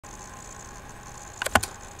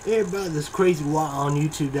Everybody, this CrazyWyatt on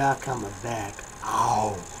YouTube.com is back.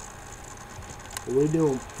 Oh. We're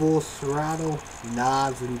doing full throttle,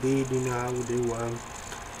 NOS indeed, you know how we do one.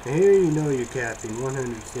 And here you know your caffeine,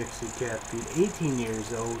 160 caffeine, 18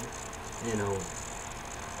 years old and old.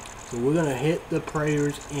 So we're going to hit the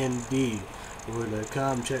prayers indeed. We're going to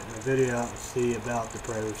come check the video out and see about the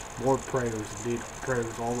prayers. More prayers indeed,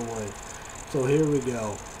 prayers all the way. So here we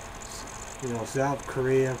go. You know, South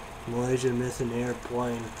Korea, Malaysia missing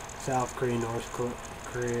airplane, South Korea, North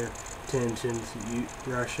Korea, tensions,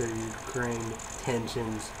 Russia, Ukraine,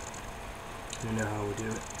 tensions. You know how we do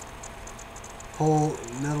it. Whole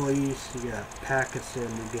Middle East, you got Pakistan,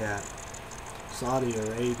 you got Saudi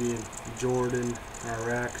Arabia, Jordan,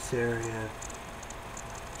 Iraq, Syria,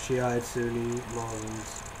 Shiite, Sunni,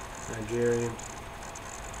 Muslims, Nigeria,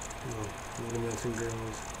 little missing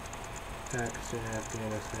girls, Pakistan,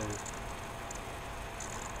 Afghanistan.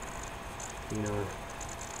 You know,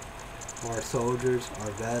 our soldiers,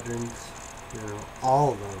 our veterans, you know,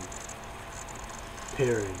 all of them,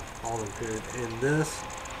 period, all of them, period. And this,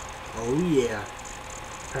 oh yeah,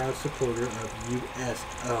 proud supporter of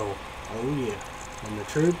USO, oh yeah, and the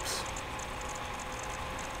troops,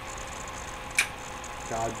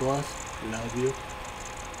 God bless, love you.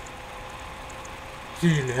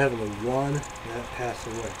 See you in heaven, the one that passed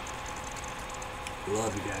away.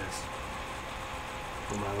 Love you guys.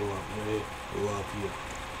 No matter what, we love you.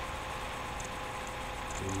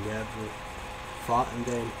 You never fought in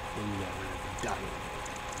vain, and you never died in vain.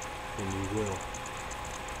 And you will.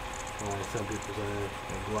 Alright, some people say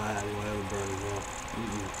they're glad whatever burning up.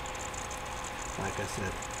 Like I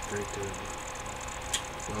said, straight to it.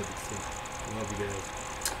 Love you, sis. Love you guys.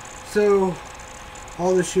 So,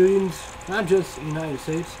 all the shootings, not just the United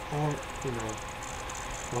States, all, you know,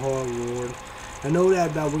 the whole world. And no doubt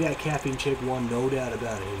about it, we got Caffeine Chick 1, no doubt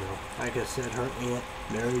about it, you know. Like I said, her aunt,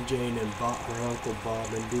 Mary Jane, and her uncle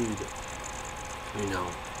Bob, indeed. You know,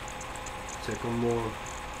 Sycamore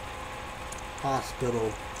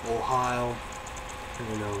Hospital, Ohio,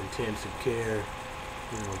 you know, intensive care,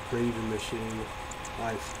 you know, breathing machine,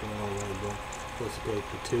 life support, but supposed to take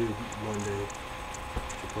the tube Monday,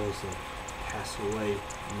 supposed to pass away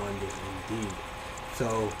Monday, indeed. So,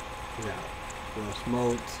 yeah, Russ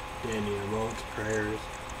Moats, Danny Moats, prayers,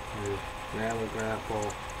 her grandma, grandpa,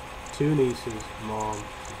 2 nieces, mom,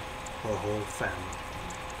 her whole family.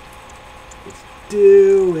 Let's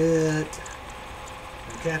do it.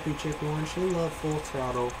 And Caffeine Chick 1, she loved Full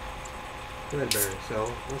Throttle, Redberry. So,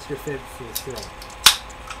 what's your favorite Full Throttle?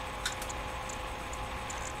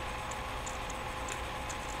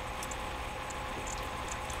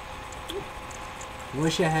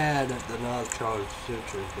 Wish I had the NOS Charged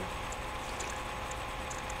Citrus.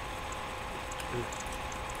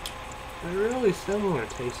 They're really similar,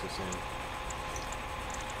 taste the same.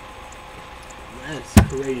 That's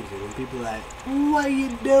crazy when people are like, what are you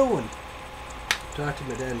doing? Talk to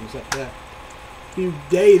my dad and he's like that. A few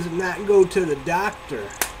days and not go to the doctor.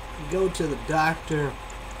 Go to the doctor.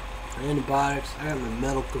 Antibiotics. I got my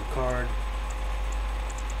medical card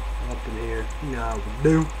up in here. You know how we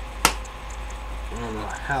do. I don't know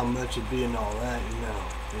how much it'd be and all that, you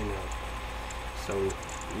know. So,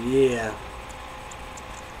 yeah.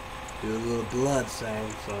 Do a little blood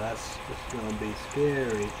sign, so that's gonna be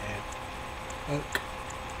scary. And,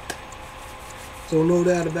 so no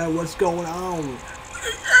doubt about what's going on.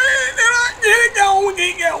 Get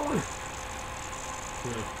going.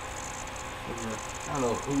 I don't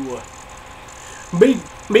know who. Beep.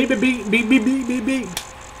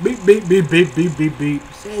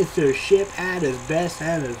 Censorship at its best,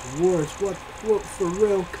 at its worst. What for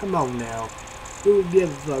real? Come on now. Who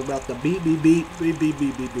gives a fuck about the beep.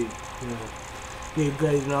 You know, get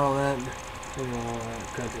grades and all that. You know, all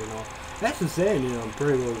that country and all. That's the saying, you know,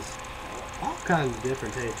 pretty much all kinds of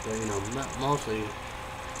different tastes, but you know, mostly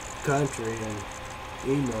country and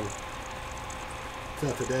emo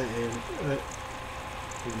stuff like that. And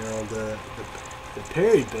you know, the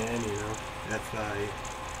Perry band, you know, if I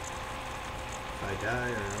die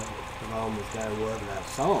or if I almost die, whatever that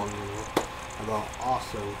song, you know, about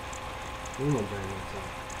also emo band and stuff.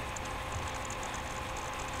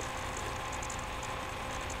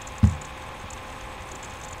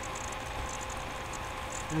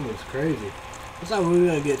 That was crazy. Looks like we were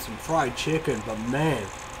gonna get some fried chicken, but man,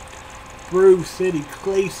 Brew City,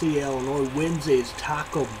 Clacy, Illinois, Wednesday's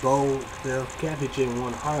Taco Bowl. The Caffeine Chick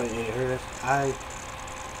 1 hardly ate her. I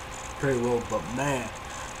pretty well, but man,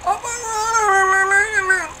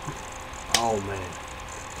 oh man,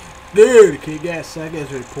 dude, kick ass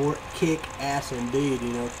seconds report, kick ass indeed.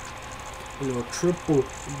 You know, triple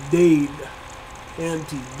D,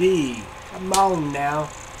 MTD. Come on now.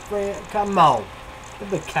 friend. Come on.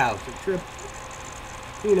 The couch a trip.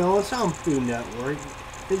 You know, it's on Food Network.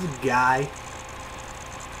 This guy.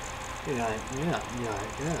 Yeah.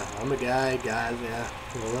 I'm a guy, guys, yeah.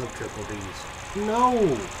 I love triple D's.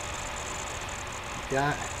 No!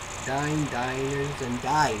 Diners and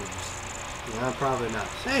dives. Yeah, I'm probably not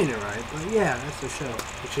saying it right, but yeah, that's the show.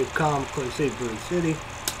 It should come Clay City, Brew City.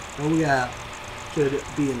 And we should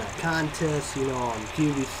be in a contest, you know, on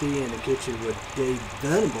QVC in the kitchen with Dave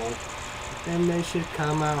Venable. And they should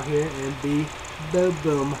come out here and be boom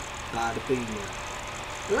boom by the bean.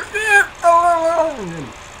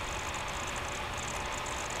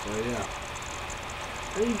 So yeah.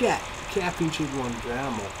 What you got? Caffeine Cheap One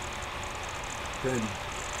Drama. Good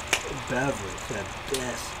beverage. That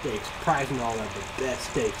best steaks. Pricing all of the best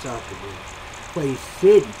steaks up again. Clay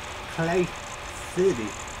City.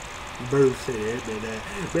 Brew City.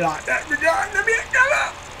 Be like that.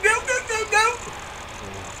 Go.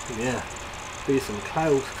 Yeah. Be some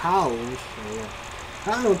close calls. So yeah. I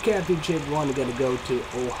don't know if Caffeine Cheap One is gonna go to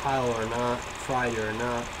Ohio or not. Friday or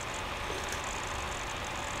not.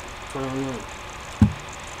 I don't know.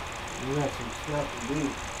 We got some stuff to do.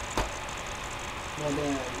 My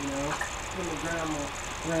dad, you know, from the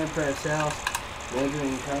grandparents' house,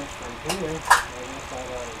 measuring cups from here. And that's all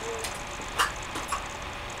out of there.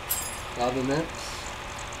 Lava mints,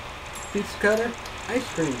 pizza cutter, ice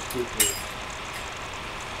cream scoopers.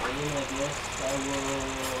 And then I guess I will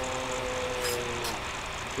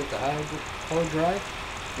get the hard drive.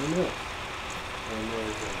 Who knows? And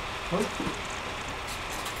there's a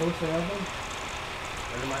toaster oven.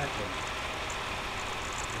 Where's my iPhone?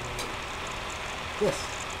 Yes.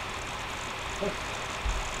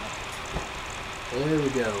 There we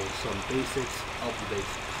go. Some basics of the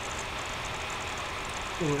basics.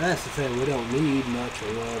 Well, that's the thing. We don't need much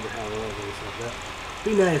or whatever, however, it's like that.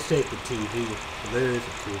 Be nice to take the TV. Well, there is a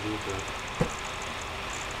TV, but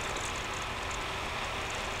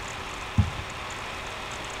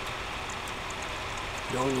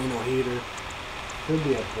don't need no heater. Could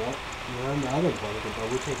be a another blanket, but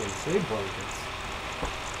we're taking 3 blankets.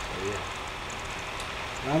 So yeah.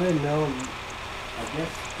 I didn't know. I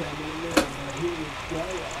guess I didn't know, but here we go,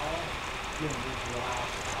 y'all.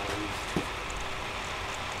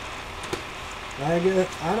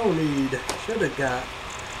 I don't need. Should have got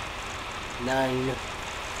 9 and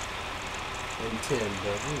 10,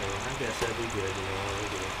 but you know, I guess that'd be good. You know, I'll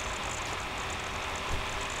do it.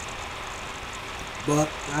 But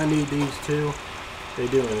I need these two. They're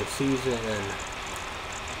doing a season,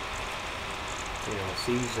 you know,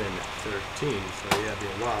 season 13, so yeah, it'll be a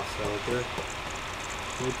while. So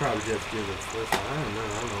we'll probably just do the first one. I don't know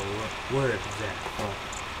where it's at. Oh,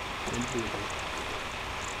 you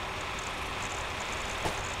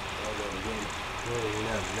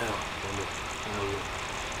never know.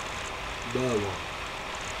 Double.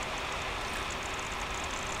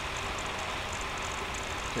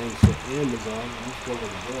 Thanks to Amazon. Let's go to the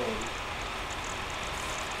bill.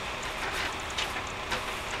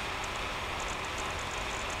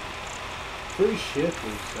 Free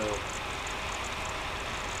shipping, so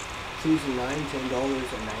season 9, $10.99.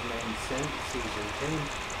 Season 10,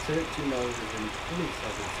 $13.27.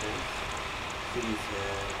 Season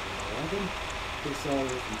 11,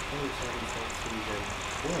 $6.27. Season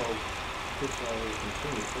 12,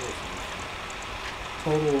 $6.24.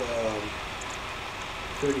 Total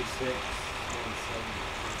 $36.70.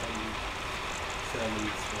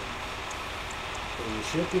 So the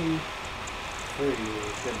shipping free is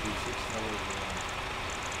going to be $6.97.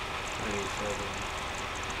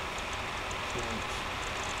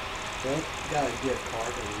 But got a gift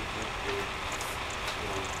card and we can do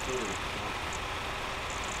free.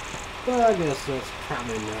 But I guess that's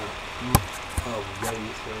probably not a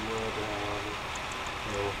race or whatever.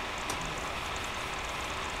 So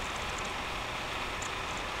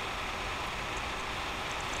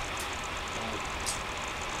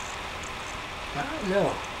I don't know.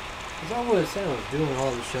 Because I would have said I was doing all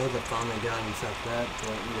the shows I finally got and stuff like that,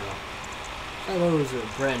 but you know, I thought it was a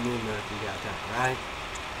brand new American Got Talent, right?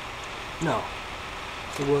 No.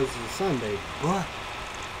 It was a Sunday, but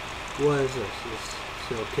what is this? Just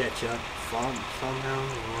still catch up somehow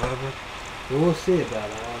or whatever. And we'll see about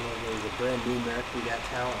it. I don't know if it was a brand new American Got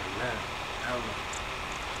Talent or not. I don't know.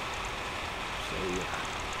 So yeah.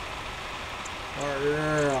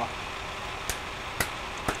 Alright.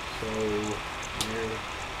 So there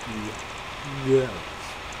he goes.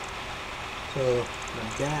 So my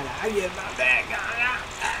dad, I get my bag on.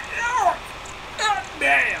 God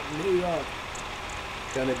damn, New York.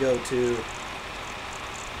 Gonna go to, you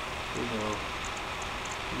know,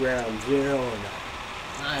 ground zero and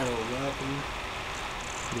final weapon.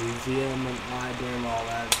 museum and library and all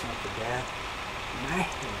that stuff like that. Man.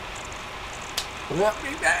 Well,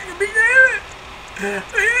 be back and be good.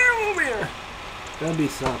 That'll be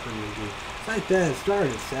something to do. It's like that. It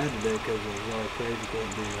started Saturday because it was all crazy.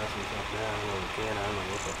 Can't do nothing stuff now. I don't know what can. I don't know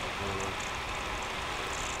what the fuck going on.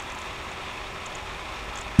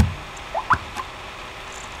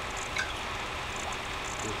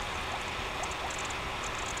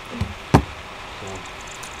 So,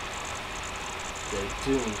 stay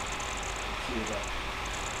tuned. See you guys.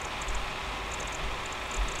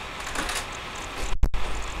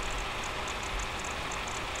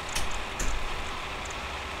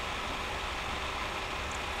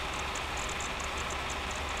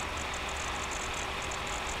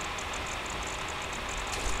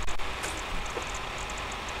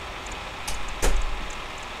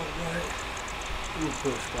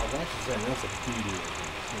 That's a video.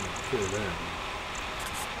 Sure that.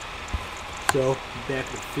 So back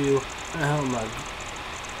to the field. I have my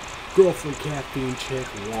girlfriend caffeine check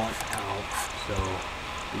one out. So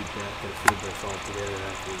be back to the field. That's all together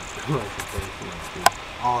after the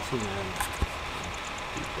awesome man.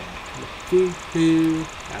 Be back to the field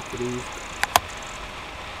after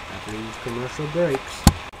these commercial breaks.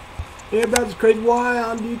 Hey everybody, it's CrazyWyatt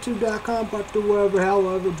on YouTube.com, but to wherever,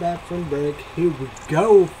 however, back from break. Here we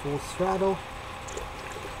go, full throttle.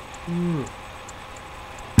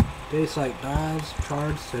 Tastes like NOS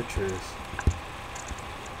Charged Citrus.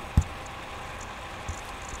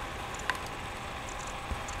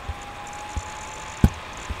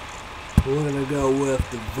 We're gonna go with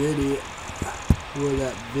the video, with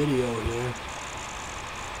that video here.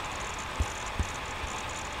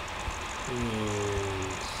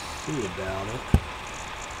 And see about it.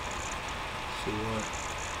 See what.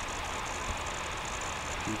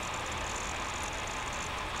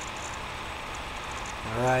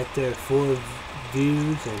 Alright there, 4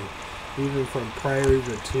 views, and even from prairies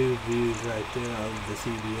are 2 views right there of the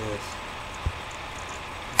CBS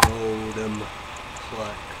Golden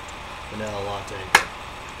Cluck Vanilla Latte.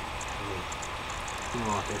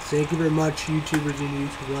 Thank you very much, YouTubers and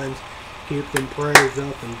YouTubers. Keep them prayers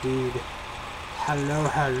up, indeed. Hello.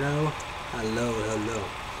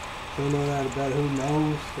 Don't know that about who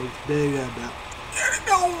knows. It's big about.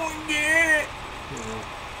 Go on, get it.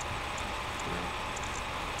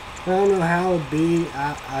 I don't know how it'd be.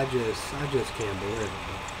 I just can't believe it.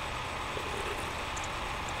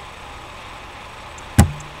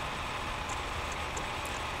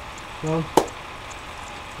 Well,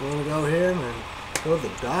 I'm gonna go here and go to the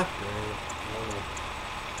doctor.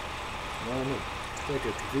 I don't know. It's like a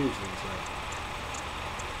confusion, so.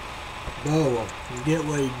 Oh, well, you get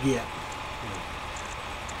what you get.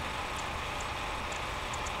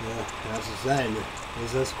 Yeah, that's the same.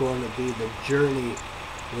 Is this going to be the journey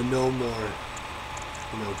with no more,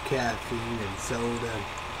 caffeine and soda,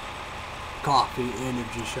 coffee,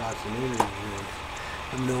 energy shots, and energy drinks?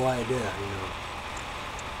 I have no idea,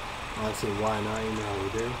 Honestly, why not? You know how we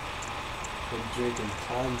do. I'm drinking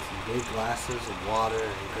tons of big glasses of water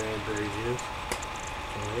and cranberry juice.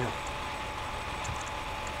 So, yeah.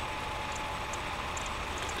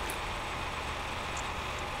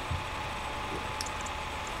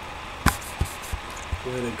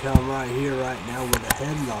 We're going to come right here, right now, with the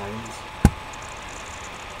headlines.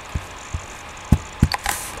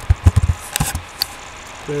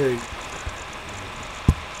 Very.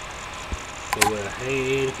 So we're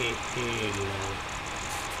hey,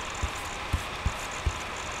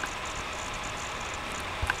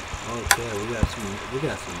 Okay, we got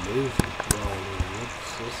some news going on.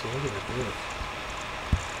 Let's look at this.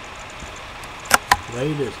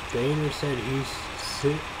 Latest, Boehner said he's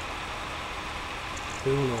sick.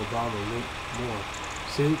 Still no Obama more.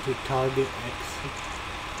 Suit to target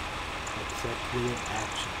executive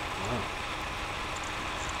action. Wow.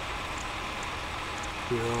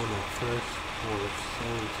 You're on the first force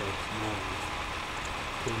same-sex marriage.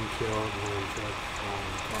 Being killed when drugs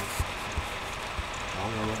falling apart. I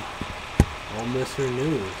don't know. I'll miss her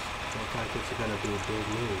news. Looks like it's gonna be a big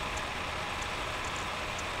news.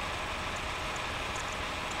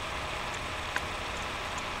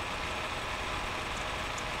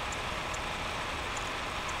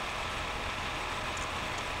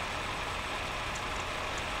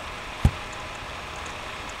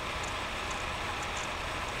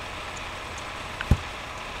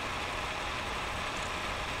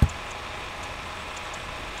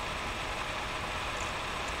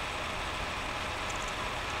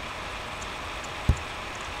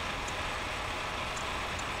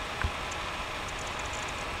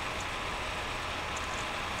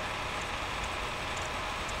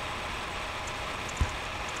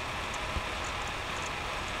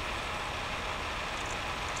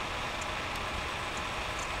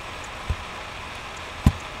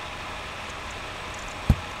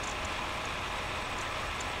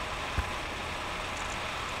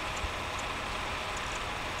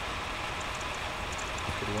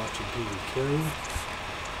 distracted watching TV kill you.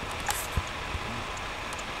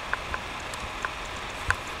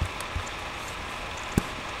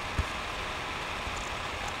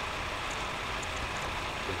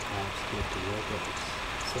 The cops get to look at his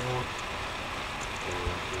cell. They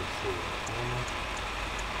want to see the camera.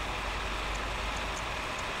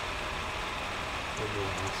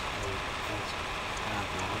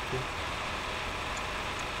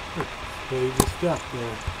 Crazy stuff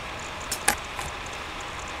there.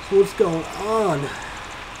 So what's going on?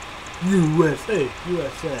 USA.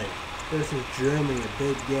 This is Germany, a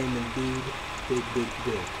big game indeed. Big.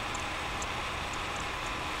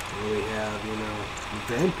 And we have, you know,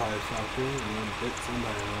 vampires out there and then bit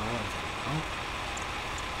somebody around. Oh.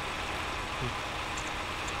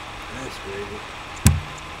 That's crazy.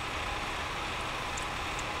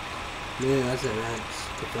 Yeah, that's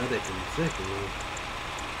pathetic and sick, you know.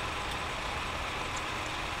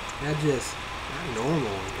 That's just not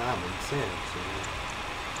normal and common sense, you know.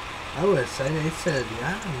 I would say they said,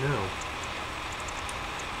 yeah, I don't know.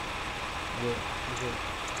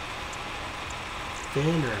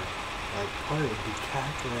 Fan or like part of the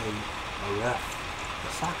calculating a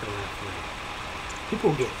soccer referee.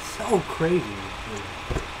 People get so crazy, you know.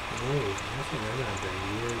 Hey, I think that might have been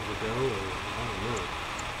years ago, or I don't know.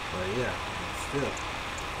 But yeah, still,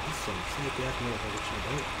 that's some sick ass motherfucker shit,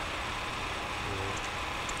 right? You know.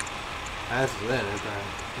 As for that, I thought,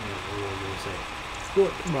 you know, what was I gonna say?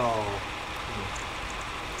 Football.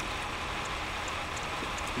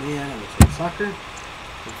 Yeah, I'm gonna say soccer,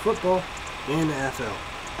 and football, and the NFL.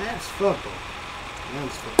 That's football.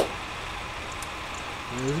 That's football.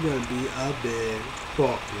 And this is gonna be a big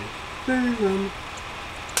fucking season.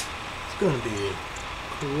 It's gonna be a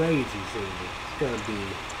crazy season. It's gonna be,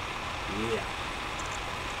 yeah.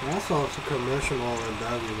 And I saw some commercial all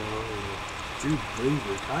about, you know, Drew Brees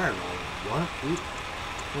retired all that. What?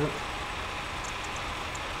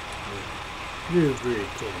 Drew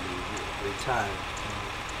Brees can't be retired.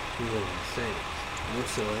 You know what I'm saying?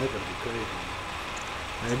 So that's gonna be crazy.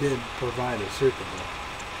 They did provide a Super Bowl.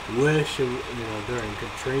 Wish, you know, during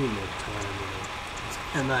Katrina time, you know,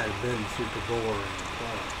 it might have been Super Bowl or in the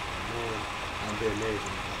playoffs. Man, that'd be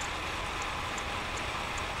amazing.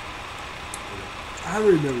 You know, I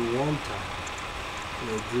remember one time, you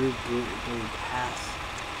know, Drew Brees passed.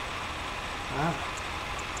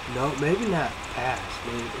 No, maybe not pass.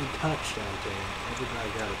 Maybe a touchdown to him. Everybody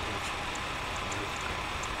got a touchdown.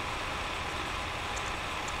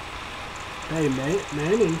 Hey,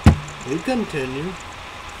 Manning, he continued.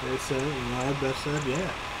 They said, you know, Beth said,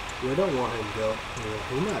 yeah, we don't want him to go. You know,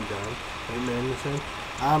 he's not done. Hey, Manning said,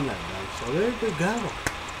 I'm not done. So there we go.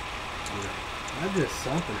 You know, that's just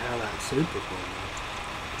something how that Super Bowl, you know.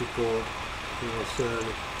 People, you know, said,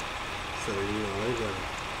 so, you know, they got to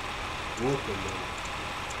whoop him.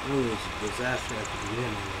 It was a disaster at the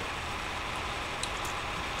beginning.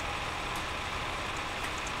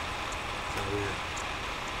 So, yeah.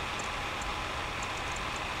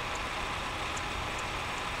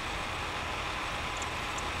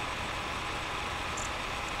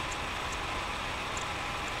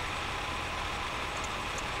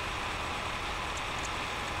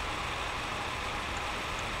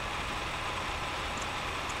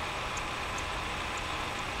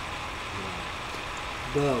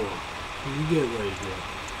 Bo, you get what you get.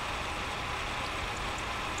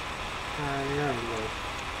 I don't know.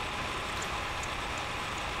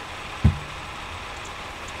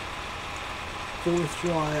 Fourth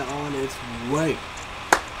July on its way.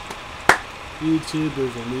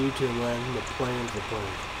 YouTubers need to learn the plans of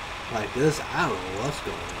plans. Like this, I don't know what's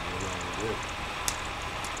going on.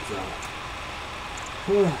 So,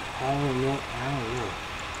 I don't know.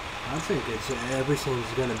 I think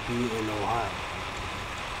everything's gonna be in Ohio.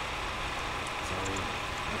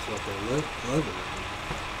 That's what they're living in.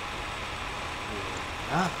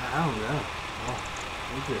 I don't know. Oh,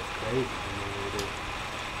 it's just crazy.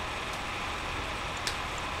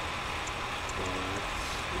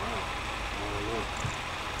 Wow. I don't know.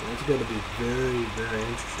 It's going to be very, very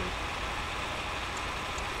interesting.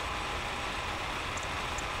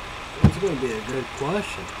 It's going to be a good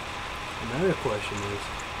question. Another question is,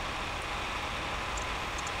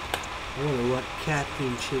 I wonder what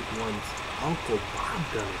Caffeine Chick wants Uncle Bob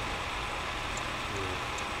gonna do.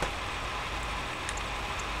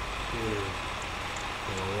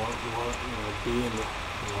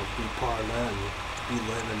 Be part of that and be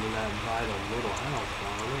living in that vital little house.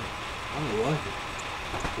 I don't know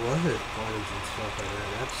what his plans and stuff like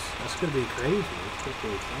that. That's gonna be crazy. It's gonna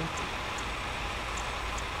be something.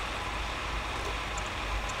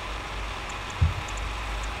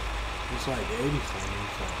 It's like 80 something.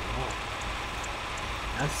 So,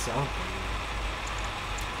 wow. That's something.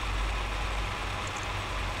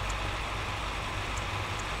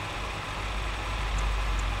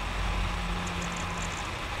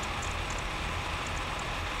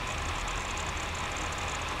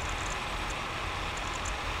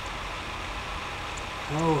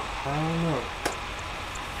 Oh, I don't know.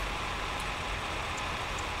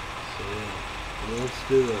 So yeah, let's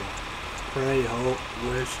do it. Pray, hope,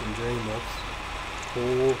 wish, and dream. Let's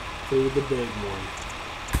pull through the big one.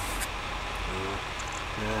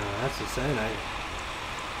 Yeah, that's the saying.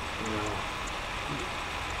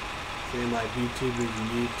 Seem like YouTubers and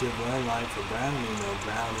YouTube learn life for Brownie.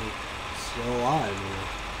 Brownie still alive.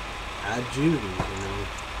 Add Judy.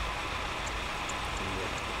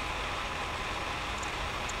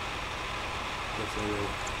 If they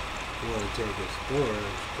want to take Explorer,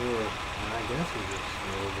 I guess we just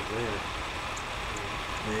go over there.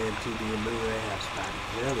 The MTD and Blu-ray have spotted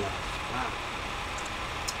Zilla. Wow.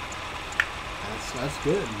 That's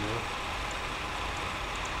good,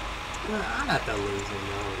 I'm not that lazy,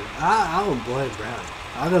 I don't blame Brownie.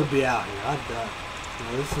 I'm gonna be out here. I'm done.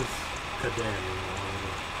 This is Kadan,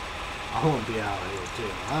 I won't be out here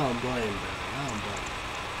too. I don't blame Brownie. I don't blame him.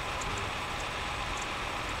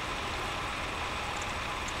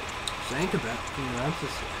 Think about, that's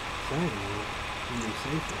just saying, when you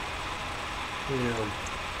say things.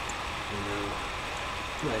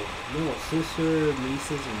 Like little sister,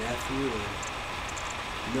 nieces, and nephew, and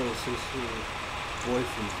little sister,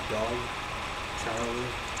 boyfriend's dog, Charlie,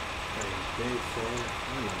 and big friend,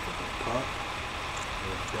 I don't know if it's a pup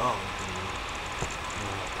or a dog,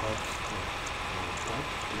 pups,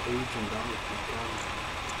 the Asian dogs become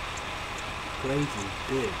crazy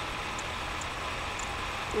big.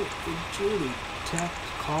 If Judy text,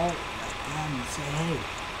 call like that and say, hey,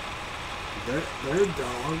 their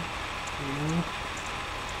dog,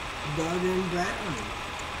 Bug and Brownie.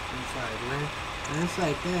 It's like, man, and it's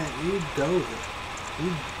like that. You go with it.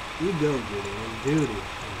 You go get it and Judy.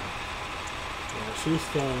 She's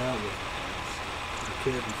staying out with the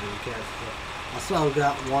kids and cats. I saw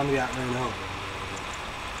one got run over.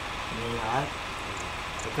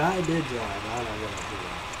 If I did drive, I don't know what to do.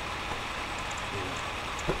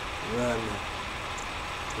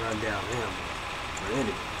 Run down him or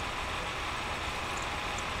anybody.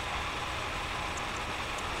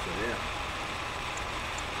 So yeah.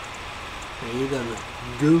 And you gonna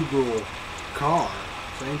Google car,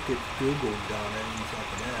 think it's Google done it and stuff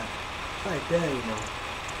like that. Like that,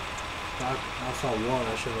 I saw one,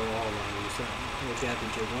 I should have all on look at the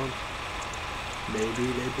jig one. Maybe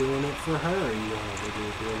they're doing it for her, maybe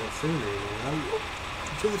they're doing it sooner,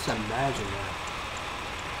 Just imagine that.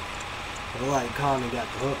 Well, like Connie got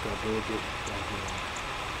the hookup, it would be like,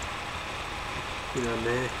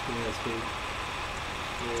 man,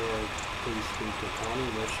 please speak to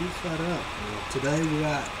Connie, but she's set up. Today we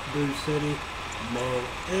got Brew City, man,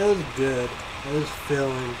 it was good, it was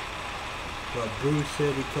filling, but Brew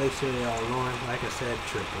City, Clay City, Illinois, like I said,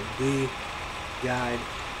 Triple D, guide,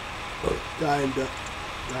 diners,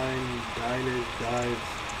 dives,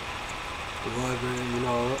 delivering,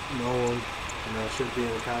 no one. Should be in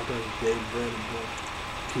contact with Dave Brennan,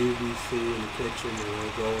 QVC in the kitchen,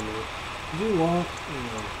 going there. You want,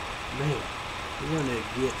 man, you're going to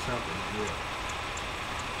get something good.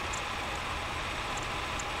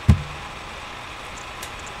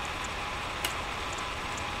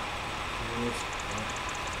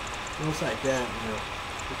 It's like that,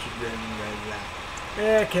 what you drinking right now.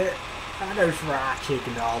 Yeah, okay, I know fried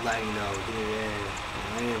chicken all day, I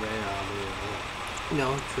ain't ready all day.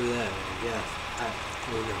 True that, I guess.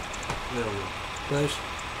 We don't know. But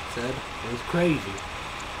said it was crazy.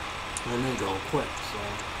 And they go quick, so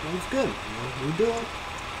it was good. We do it.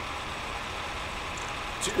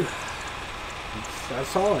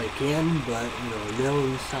 That's all I can, but a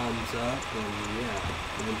million times up, and yeah,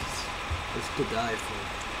 it's to die for.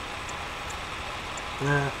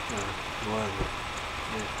 Whatever.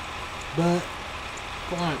 Yeah. But,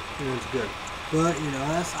 fine, it's good. But,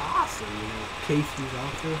 that's awesome, Casey's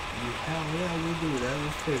out there. Hell yeah, we'll do that.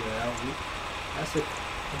 We'll figure it out. That's it.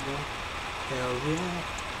 Hell yeah.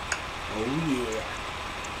 Oh yeah.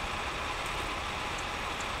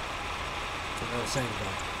 That's what I was saying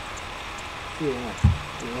about. Yeah,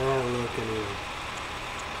 look at it.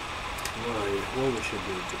 What we should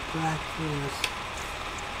do? Do breakfast.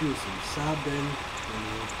 Do some subbing.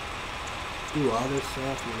 Do other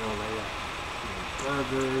stuff, they got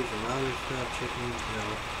burgers and other stuff, chickens,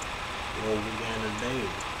 what we gonna do?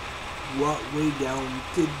 What we going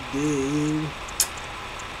to do?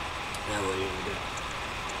 Now what you gonna do?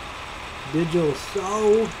 Digital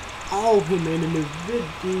Soul, oh, he made a new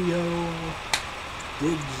video.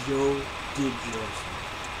 digital.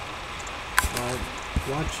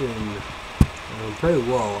 Watching pretty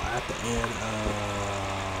well at the end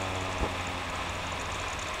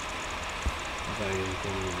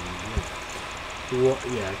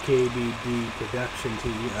yeah, KBD Production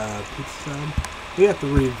TV Pizza Sub. We got the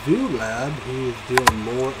Review Lab. He's doing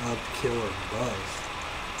more of Killer Buzz.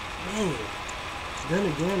 Man, then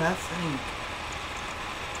again, I think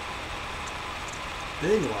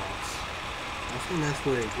Big Lots. I think that's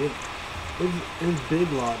where it gets. His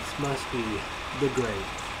Big Lots must be the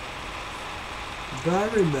greatest. But I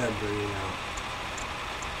remember, you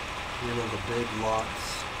know the Big Lots.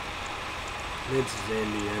 Vince's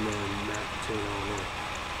Indiana and Mach.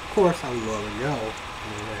 Of course, I love it. Go.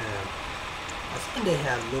 I think they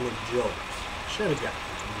have little jokes. Should have got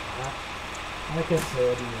them. Like I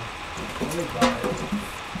said, everybody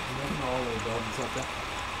making all those buttons like that.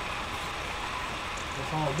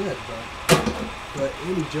 That's all good, but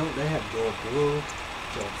any joke they have Joel Blue,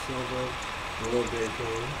 Joel Silver, a little bit of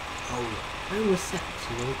green. Oh yeah, and with sex,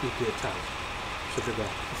 it'd be good times. Sugar Bell.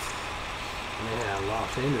 And they had a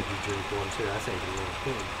Lost Energy drink one too. I think a little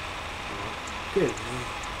good. Good, man.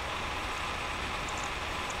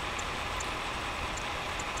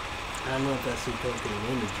 I don't know if that's a cocaine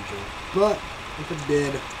energy drink, but if it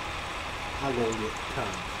did, I'm gonna get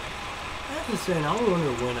tons. That's just saying, I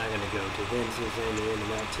wonder when I'm gonna go to Vince's and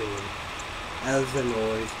that too. As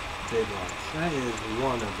always, Big Lots. That is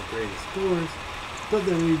one of the greatest stores. But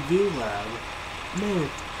the Review Lab, man,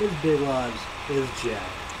 his Big Lots is Jack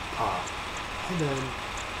Pop. And then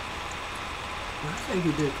I think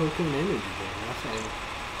he did cocaine energy drink. I think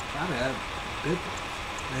gotta have Big Lots.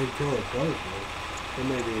 Maybe kill it both, or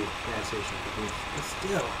maybe gas station produce. But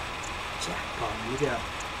still, jackpot. You got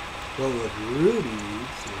go with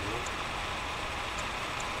Rudy's,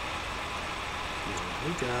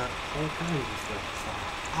 we got all kinds of stuff.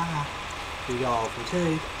 So, we got all for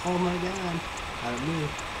taste. Oh my god, out of me.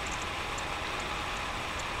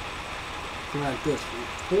 Like this.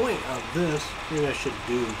 The point of this, maybe I should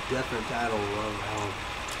do different title of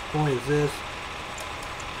point is this.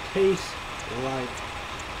 Tastes like,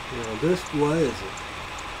 this was it.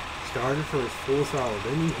 Started for his full throttle,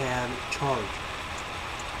 then he had Charged.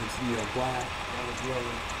 It's black, that was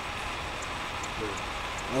yellow.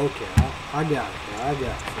 Okay, I got it. So I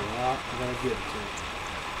gotta give it to you.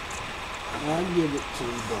 I'll give it to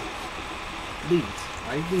you both. These,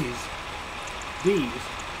 like these,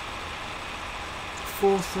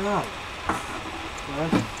 full throttle.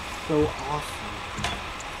 That's so awesome.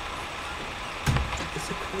 It's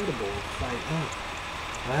incredible. It's like,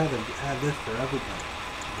 I haven't had this for everybody.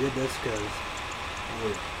 I did this because,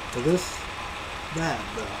 for this,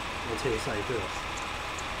 it tastes like this.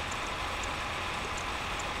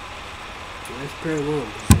 That's pretty well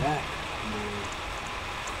Jack.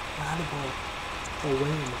 Incredible. A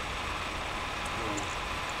win.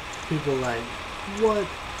 People like, what?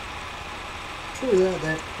 True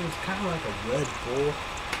that was kind of like a Red Bull.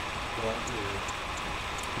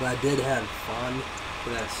 But I did have fun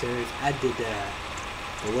with that series. I did that.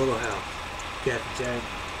 A Little House. Cafe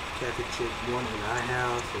Chick 1 in our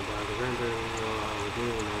house. And by the rendering, how we're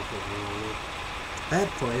doing. That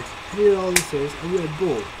place, I did all these series. A Red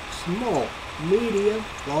Bull. Small, medium,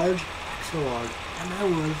 large, extra large. And that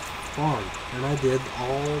was fun. And I did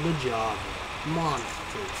all the job.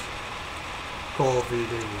 Monsters. Coffee,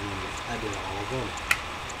 I did all of them.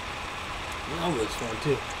 That was fun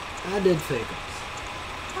too. I did fake-ups.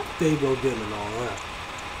 Fago good and all that.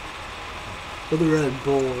 But the Red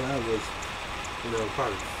Bull, that was,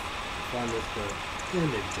 part of the funness, but they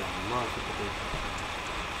did a job. Monster did.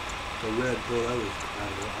 The Red Bull, that was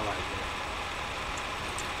incredible. I like that.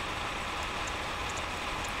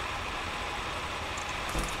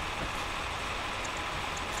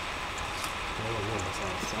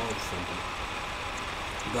 Something.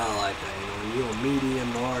 But I like that, you're medium,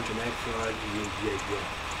 large, and extra large, yeah.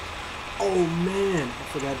 Oh man, I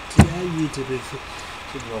forgot to tell you to this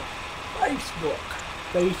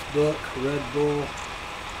Facebook, Red Bull,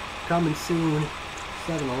 coming soon,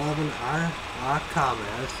 7-Eleven, our comment,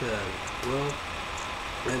 I said, well,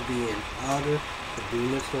 there'd be in other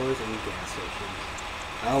convenience stores and gas stations.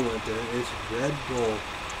 I went there, it's Red Bull,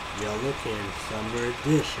 Yellow Can, Summer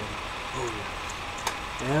Edition, oh yeah.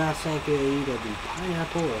 And I think it either be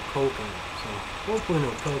pineapple or coconut. So hopefully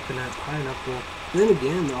no coconut, pineapple. Then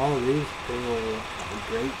again, all of these will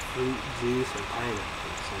grapefruit juice or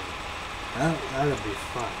pineapple. So that'll be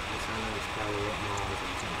fun. That's probably what Mom was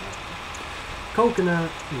thinking about.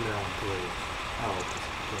 Coconut, no, please. I hope it's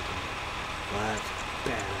coconut. Well, that's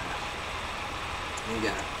badass. You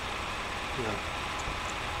got,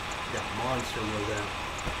 Got monster with that.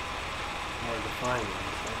 Hard to find them.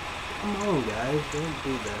 So, come on, guys, don't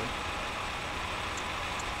do that.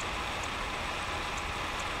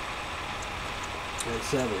 At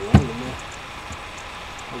 7-Eleven, man.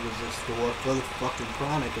 I was a store for the fucking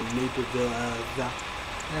Chronic in Naperville.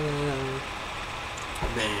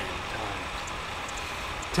 Man,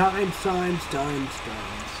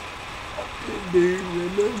 times. Do you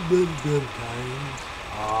remember the good times?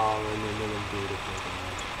 Oh, remember them beautiful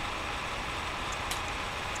times.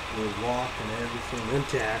 We walk and everything, and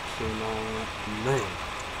taxi and all that. Man,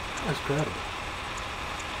 that was incredible.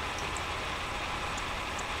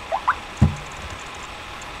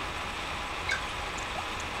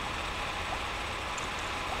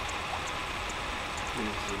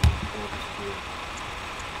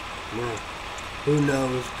 Well, who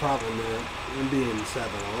knows, probably not. It'll be in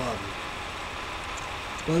 7-Eleven.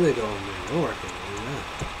 But they go in New York, and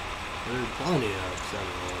there's plenty of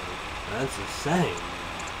 7-Eleven. That's the same.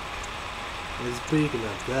 And speaking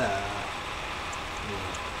of that,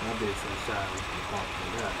 that'll be the first time we can talk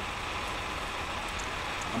about that.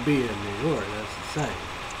 I'll be in New York, that's the same.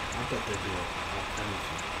 I bet they do all kinds of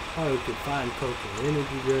stuff. Or you could find Coke and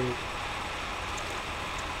energy drink.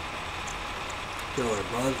 Killer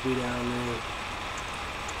Busby down there.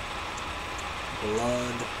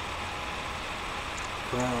 Blood.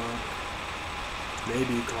 Crunk.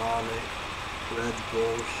 Maybe Chronic. Red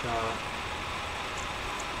Bull shot.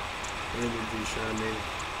 Energy shot, maybe.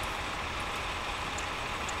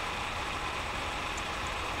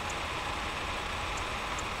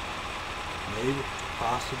 Maybe.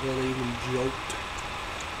 Possibly even Joked.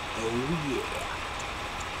 Oh yeah.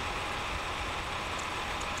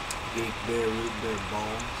 Geek Bear, Root Bear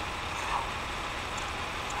Balls.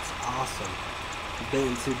 That's awesome.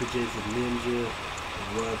 Ben Super Jason Ninja,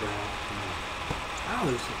 whatever. I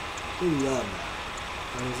always do love that.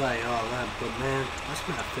 I was like, oh that, but man, that's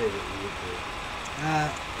my favorite root beer.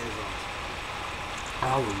 That is awesome. I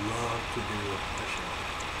would love to do a show.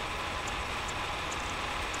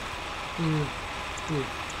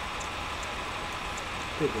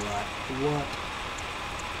 Big lot. What?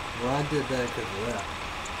 Well, I did that because of that.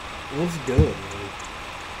 It's good, man.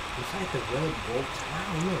 It's like the Red Bull. I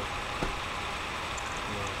don't know.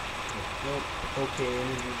 Okay,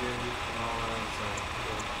 energy drink and all that stuff.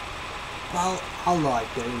 Well, I like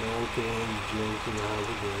that, okay, energy drinks, how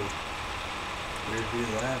we do. Review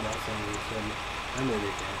that, that's something you said. I maybe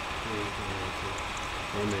can.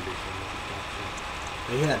 Or maybe some.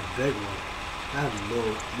 They had big ones. I had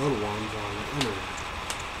little ones on the internet.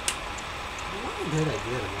 Why did I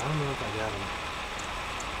get them? I don't know if I got them.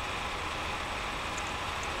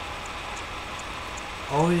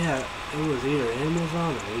 Oh yeah, it was either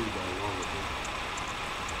Amazon or eBay, one of them.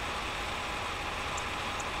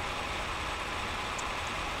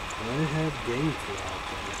 They had games for out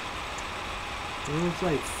there. It was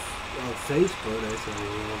like on Facebook, I said,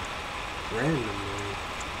 randomly.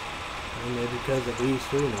 And maybe because of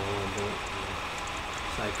E3 and all that, but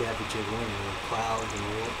it's like Happy Chick 1, clouds and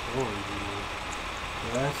orange,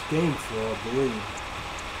 Well, that's Game Flow, I believe.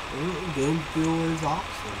 Game Flow is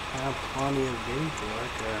awesome. I have plenty of Game Flow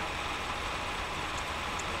right there.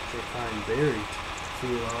 They find berry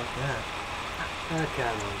feel like that. That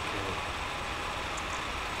kind of okay.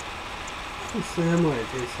 It's similar, it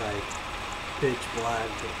tastes like pitch black,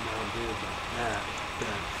 but not good like that.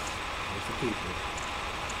 That's a keeper.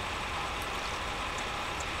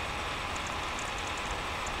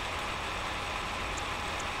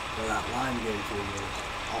 But that lime Game Flow is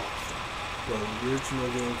awesome. The original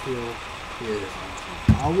Game Flow is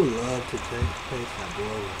awesome. I would love to taste that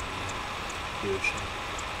blow one. Do a shot.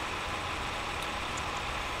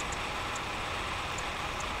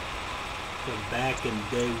 The back in the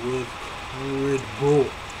day was Red Bull.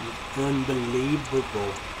 It's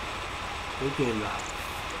unbelievable. We can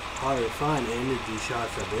hardly find energy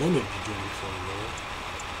shots of energy drinks on there.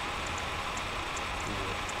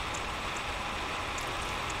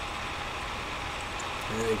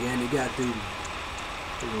 And again, you got these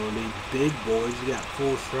big boys. You got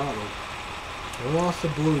Full Throttle. I lost the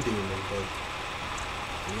Blue Demon, but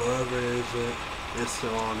whoever is it, it's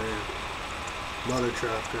still on there. Mother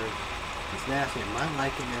Trucker. It's nasty. I might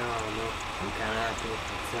like it now. I don't know. I'm kind of happy.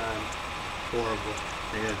 It's horrible.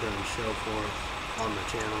 They got done a show for us on the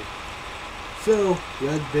channel. So,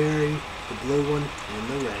 Red Berry, the blue one, and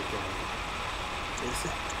the red one. It's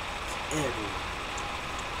everywhere.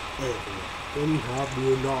 Everywhere. Then you have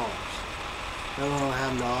blue NOS. They don't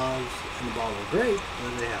have NOS in the bottle of grape,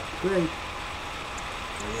 but they have grape.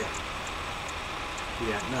 So yeah. You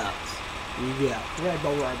got nuts. You got Red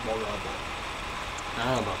Bull. I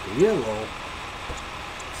don't know about the yellow.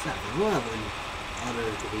 7-Eleven, other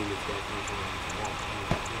convenience stores,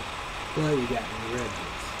 but you got your Red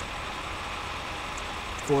Bulls.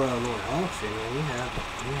 For Illinois auction, we have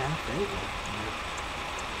Throttle.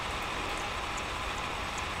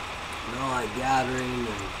 Like Gathering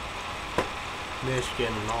and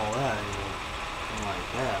Michigan and all that, like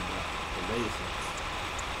that, but the basics.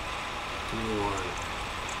 You want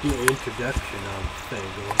the introduction of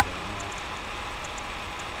things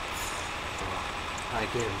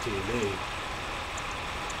like MTD.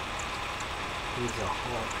 He's a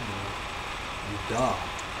Hulk, dog.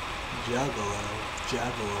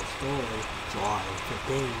 Juggalo story, July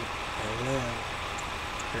 15. Hello.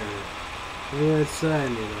 It's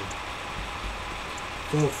saying,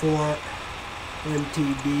 go for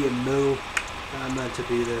MTD and Moo. Not meant to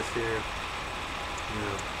be this here.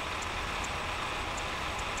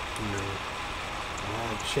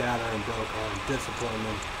 Chatter and broke on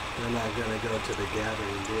discipline. They're not gonna go to the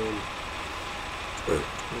Gathering, dude.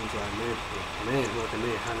 Seems like man, look at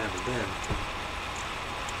me, I never been.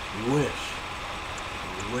 Wish.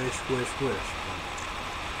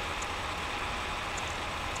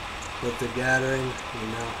 With the Gathering, you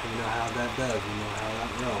know how that does, you know how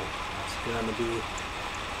that rolls. It's gonna be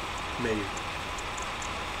amazing.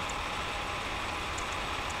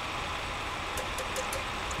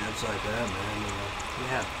 It's like that,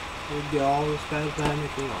 man, we'll get all this bad time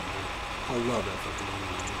if you want, man. I love that fucking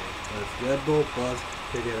movie. That's Red Bull plus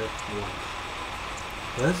together once.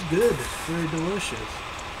 That's good. It's very delicious.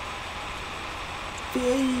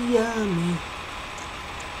 Very yummy.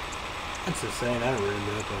 That's the same. I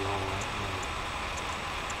remember up on all that.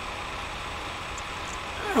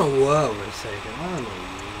 I don't know what I was thinking.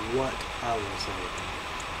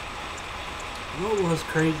 What was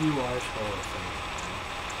CrazyWyatt's whole thing?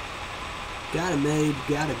 Got it made,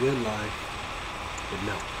 got a good life, but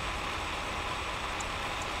no.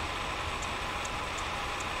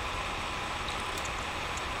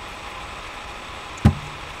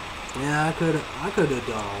 Yeah, I could have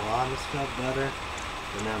done a lot of stuff better,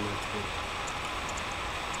 but not much more.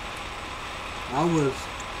 I was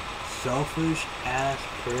selfish ass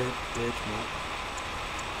prick, bitch,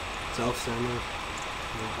 self-centered,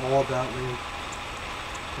 all about me.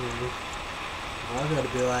 I gotta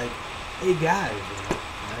be like, hey guys,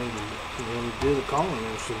 I even do the calling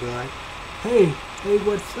and she'll be like, hey,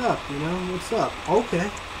 what's up, what's up? Okay,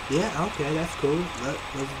 yeah, okay, that's cool,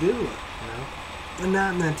 let's do it, but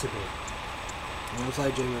not meant to be. It's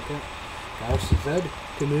like Jay McCann, Gosh said,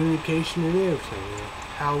 communication and everything,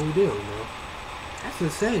 how we do, That's the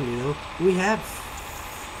thing, we have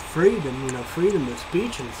freedom, freedom of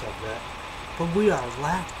speech and stuff like that, but we are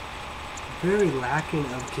very lacking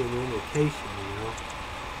of communication,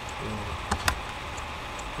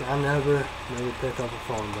 I never pick up a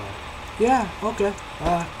phone, but yeah, okay,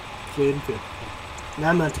 feed and feel.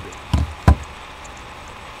 Not meant to be.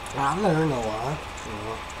 I learned a lot,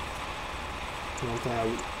 Once I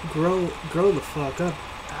grow the fuck up,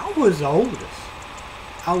 I was oldest.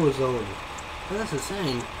 But that's the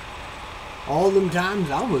same. All them times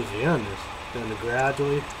I was youngest, then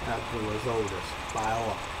gradually I was oldest by a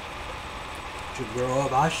lot. To grow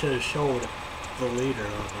up, I should have showed the leader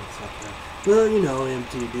of it, stuff like that. Well,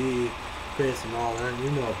 MTD, Chris and all that,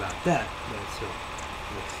 about that, but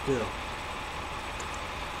still.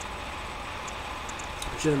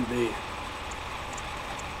 It shouldn't be.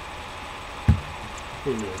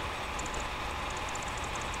 Who knew?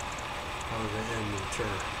 I was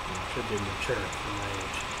immature. I should be mature for my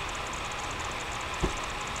age.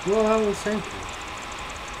 Well, I was thinking.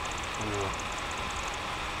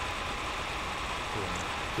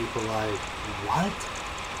 People like, what?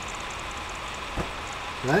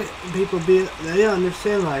 Right? People they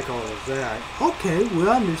understand like all of that. Okay, we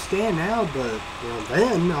understand now, but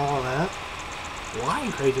then all that. Why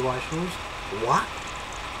CrazyWyatt shows? What?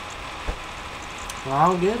 Well, I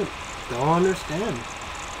don't get it. Don't understand.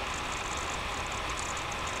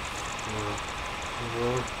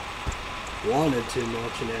 Wanted too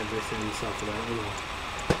much and everything and stuff like that.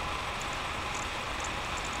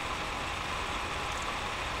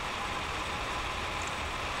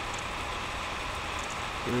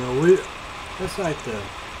 That's like the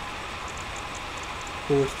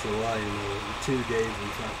 4th of July, the 2 days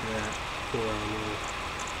and stuff like that. For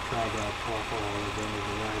try about alcohol and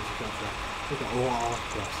rides and stuff like that. Like an all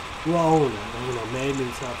plus. We're all in it, maybe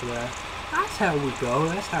and stuff like that. That's how we go,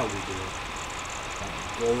 that's how we do it.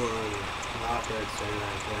 Boar and rockets and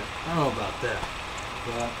like that. I don't know about that.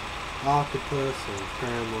 But octopus and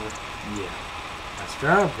scrambler, yeah. A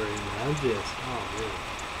strawberry, man, I do a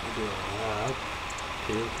lot.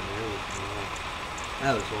 Puke and everything.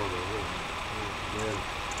 That was one of the ones.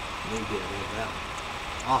 Let me get rid of that one.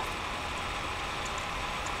 Off.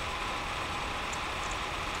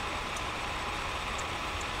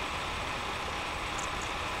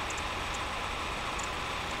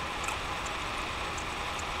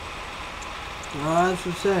 No, that's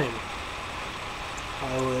the same. I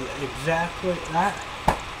was exactly that.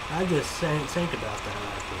 I just think about that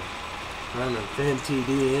after running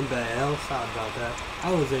MTD. Anybody else thought about that?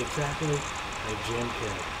 I was exactly like Jim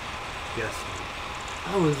Carrey. Guess what?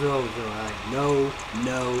 I was always like, no.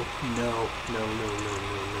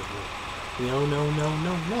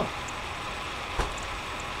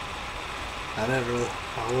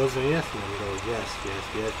 I wasn't yes man. Go yes.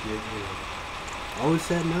 I always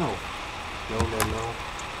said no. No.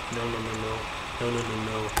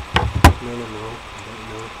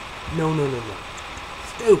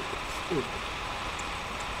 Stupid.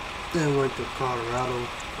 Then went to Colorado. Oh,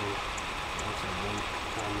 that's a one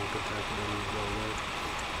time in Kentucky.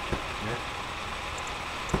 Yeah.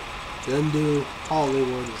 Then do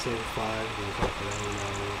Hollywood and 75 and stuff like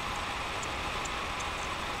that.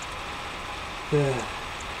 Yeah.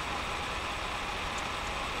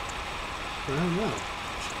 I don't know.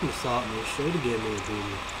 Should have thought me. Should have given me a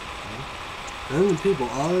beating.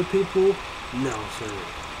 Other people, no, sir.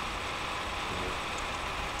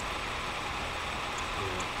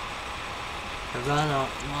 Because I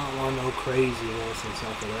don't want no craziness and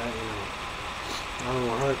stuff like that, you know. I don't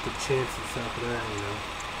want to hurt the chance and stuff like that, you know.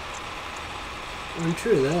 And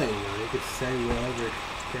true that, you know, you could say whatever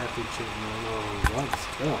Kathy chick, you know, but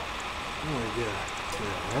still. I don't want to get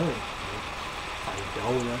hurt, you know. Like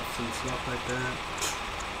donuts and stuff like that.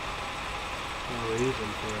 No reason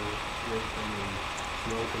for drinking and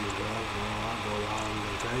smoking and drugs, you know. I go out and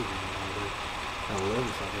go crazy, you know. I live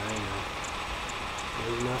and stuff like that, you know.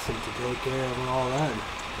 There's nothing to take care of and all that.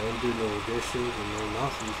 Don't do no dishes and no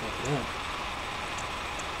nothing, stuff like that.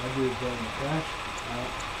 I do put in the trash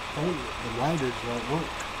out. The lighters don't work.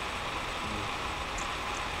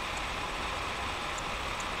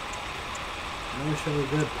 Never show a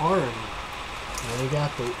good part. And they got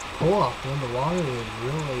the pull-off when the water is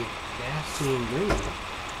really gassy and green.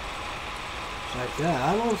 Like that.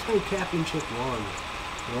 I don't say Captain Chick won.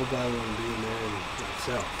 Nobody want to be in there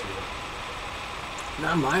myself. You know.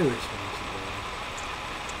 Not my responsibility.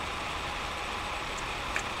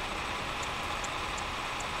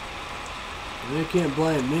 And you can't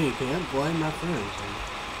blame me. You can't blame my friends. And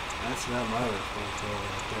that's not my responsibility.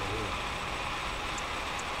 I tell you.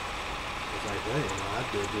 It's like that, you know, I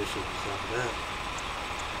do dishes and stuff like that.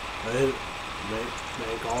 But it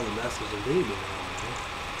make all the messes indeed, you know.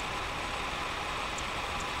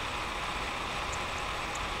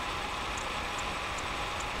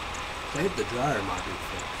 I think the dryer might be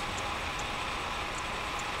fixed.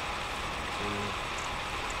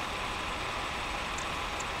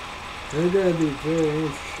 It's going to be very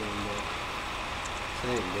interesting, but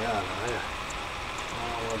thank God, I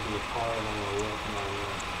don't want to be a part of it. Working on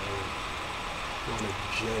that. What a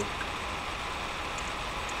joke.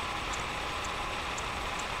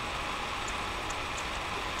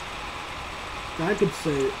 I could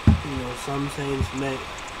say, you know, some things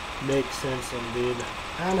make sense indeed.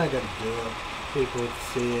 I'm not gonna do it. People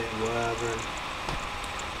see it, whatever.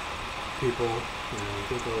 People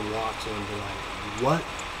watch it and be like, what?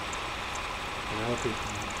 You know,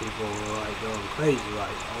 people are like going crazy,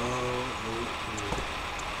 like,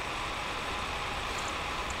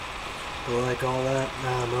 like all that. I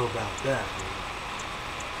don't know about that. You know.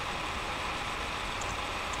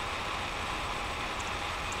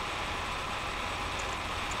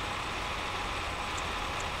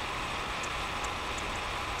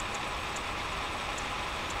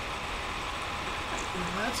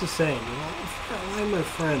 That's the same, you know. I like my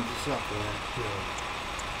friends and stuff like that, you know.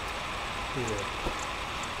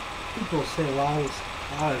 People say a lot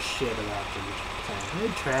of shit about them.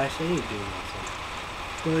 They're trash, they ain't doing nothing.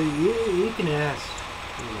 But you can ask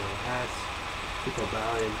people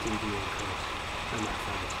about MTD and Chris. They're my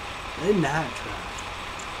friends. They're not trash.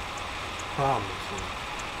 Promise you.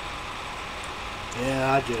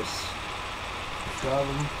 Yeah, I just shove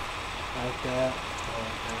them like that,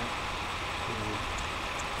 like that. You know.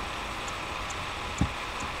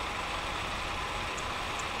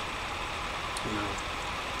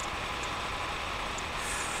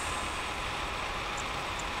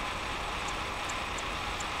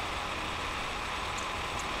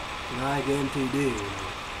 Like MTD, you know.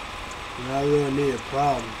 When I really need a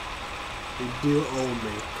problem, they do owe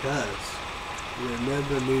me, cause you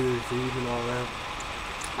remember New Year's Eve and all that.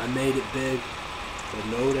 I made it big, but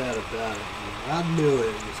no doubt about it. You know, I knew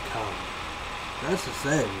it was coming. That's the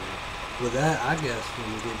thing, you know. With that, I guess when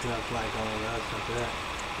you get drunk like all that stuff,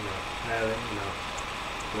 you know, having, you know,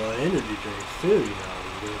 well, energy drinks too, you know.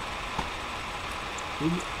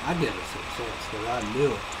 I get a success because I knew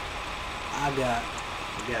it. I got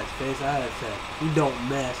the guy's face. I had said, "You don't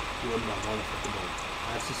mess with my motherfucking boy."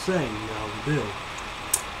 That's the saying, you know, Bill.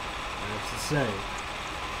 That's the saying.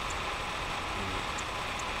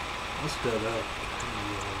 I stood up.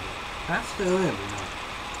 I still am, you know.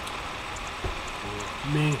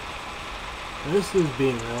 Me, this is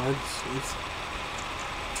being real. It's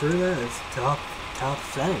true that it's tough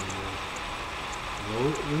saying. You know.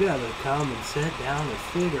 We gotta come and sit down and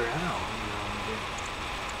figure out, you know.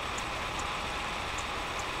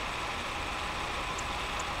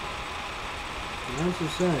 And that's the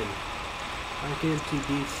saying. Like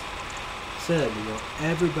MTDs said, you know,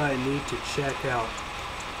 everybody needs to check out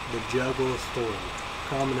the Juggler story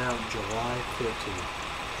coming out July 15th.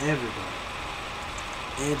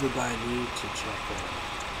 Everybody needs to check that out.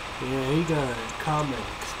 You know, he gonna come and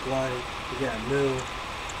explain. We got new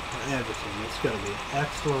everything. It's gonna be an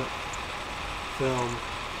excellent film.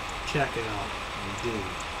 Check it out and do.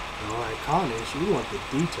 You know, like Connie, you want the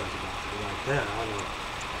details about it like that. I know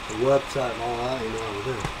the website and all that. You know how to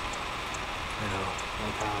do. You know,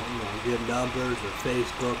 like how, you know, give numbers or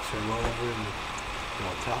Facebooks or whatever, and you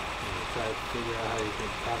know, talk. You know, try to figure out how you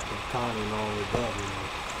can talk to Connie and all the above. You know.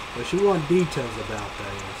 But she wants details about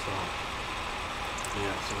that, you know, so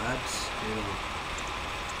yeah, so that's, you know,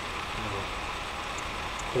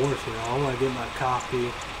 of course, you know, I want to get my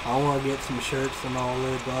copy, I want to get some shirts and all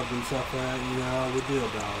the above and stuff like that, you know, how we do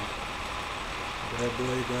about it. But I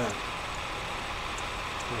believe that.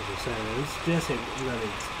 As I'm saying, it's just, I'm going to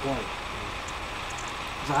explain,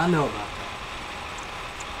 because I know about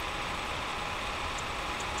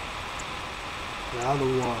that. I'm the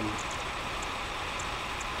one.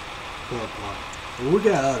 And we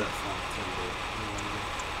got other fun to do.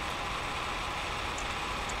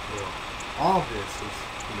 You know, all this is,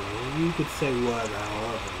 you know, you could say whatever,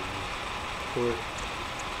 however, you know. Of course,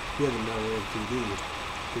 you haven't know MTD,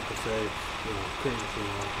 people say, you know, crazy, you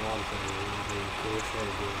know, a lot of things, you know, of course,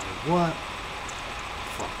 they'd be like, what?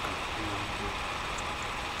 Fuck up, you know.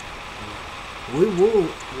 We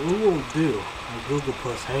will do a Google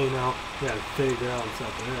Plus Hangout. We gotta figure out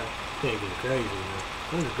something else. Can't get crazy, you know.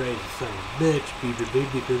 That's a crazy son of a bitch. Beep.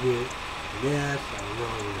 Yes, I don't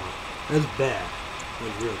know, you know. That's bad.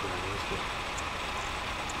 That's real bad. That's good.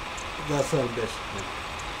 That son of a bitch.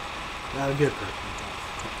 Not a good person.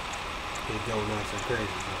 He'd go nuts and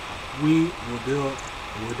crazy. We will do it,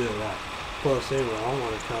 and we'll do it right. Plus, anyway, I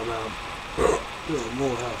want to come out to a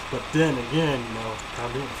more house. But then again, you know,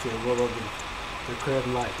 come in and say, well, look at the crib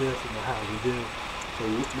like this, you know, how we do. So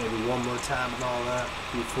maybe one more time and all that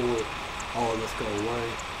before all this go away.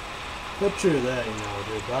 But true that, you know,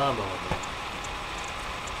 dude, I'm all that.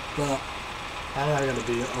 But I'm not gonna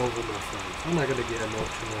be over my friends. I'm not gonna get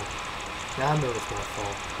emotional. Now I know it's my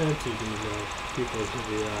fault. MTD, you know, people are gonna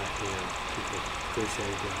be like, you know, people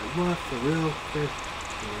appreciate that. What, for real, Chris?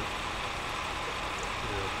 You know,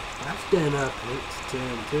 I stand up 8 to 10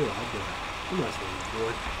 too. I do it. I'm not saying you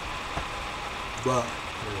boy. But,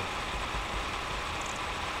 you know.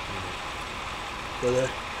 But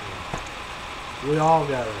we all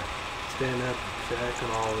gotta stand up and check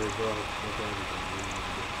and all the above with everything. You know,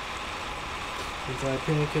 it's like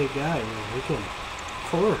Pancake Guy, you know, he can, of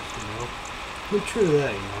course, you know. But true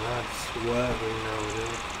that, you know, that's whatever, you know,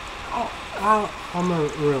 I'm a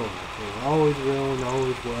real one, you know, always real and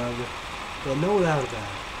always whatever. But no doubt about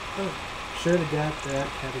it. Should have got that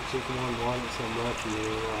Captain Chicken one, wanted so much, you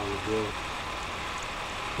know, I would do it.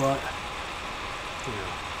 But, you know,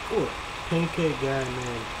 of course, Pancake Guy,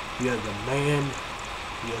 man, you're the man.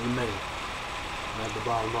 You're the man. At the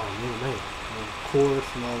bottom line, you're the man. And of course,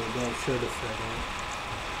 and all the above should have said that.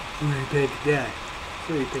 Free Pancake Guy.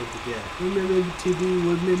 Free Pancake Guy. Remember the TV?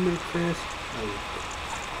 Remember Chris? Oh, yeah.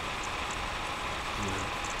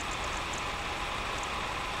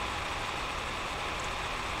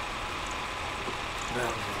 That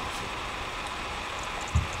was awesome.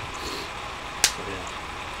 But yeah.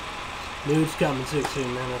 News coming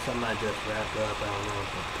 16 minutes. I might just wrap up. I don't know.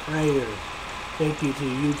 But prayers. Thank you to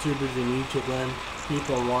YouTubers and YouTube land. Keep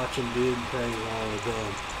on watching, dude, and praying all the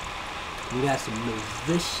time. We got some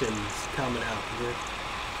musicians coming out here.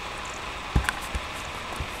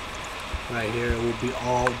 Right here, it will be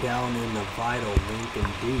all down in the vital link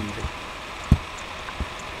indeed.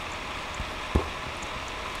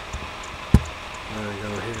 There we go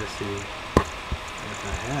here, see if I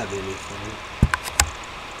have anything.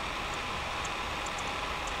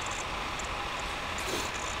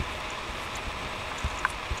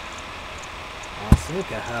 I think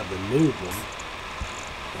I have the new one.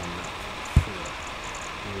 I'm not sure.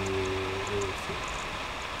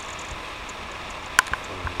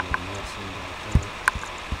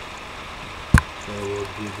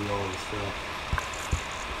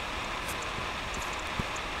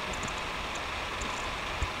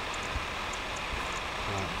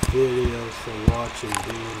 videos to watch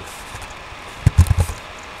indeed.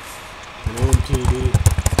 An MTD.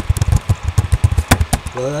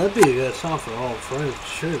 Well, that'd be a good song for all friends.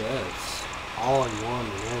 Sure, that's all in one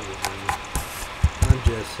and everything. I'm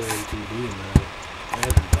just MTD, man.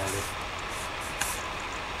 Everybody.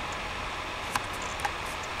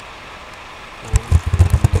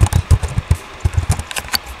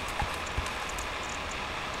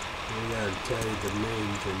 We gotta tell you the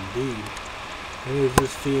names indeed. Here's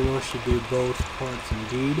this female. She do both parts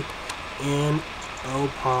indeed. N-O-D-O-N-A-L.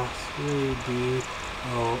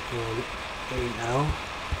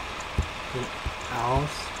 And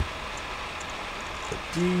Alice.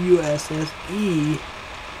 D-U-S-S-E-A-U-L-T.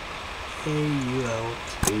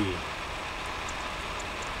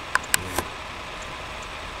 Yeah.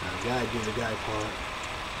 Now, guy do the guy part.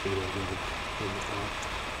 He don't do the part.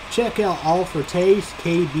 Check out All for Taste,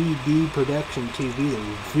 KBD Production TV, the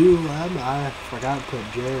review lab. I forgot to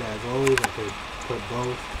put Jared as always. I could put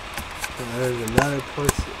both. There's another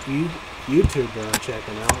person, YouTuber I'm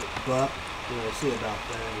checking out, but we'll see about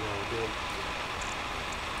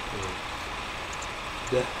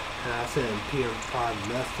that. I send PM private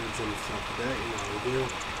message and stuff like that. We do.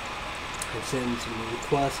 I send some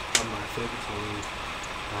requests of my favorite songs.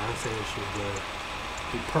 I think it should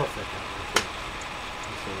be perfect.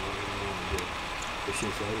 So what I'm going to do. If she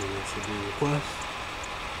said it should be requests,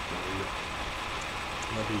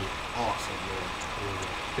 that'd be awesome, man. One of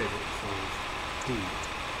my favorite songs. Dude.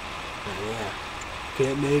 Yeah.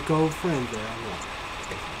 Can't make old friends there, I know.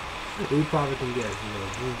 We probably can guess,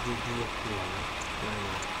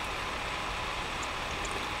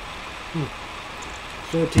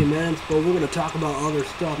 13 minutes, but we're going to talk about other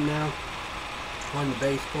stuff now. On the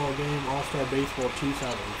baseball game, All-Star Baseball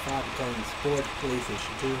 2005, becoming Sports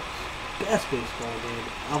PlayStation 2. Best baseball game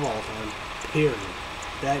of all time, period.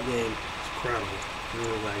 That game is incredible.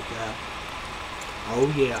 Really like that. Oh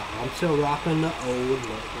yeah, I'm still rocking the old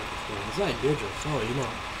motherfucking screen. It's like digital, so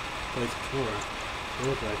PlayStation 4. It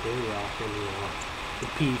looks like they're rocking the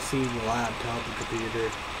PC, the laptop, the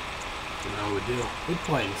computer. We do. We're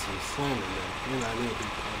playing some Slammer, man. I know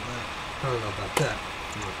people play that. I don't know about that.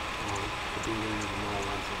 Computers and all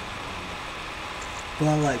that stuff. But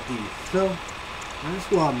I like these. So, that's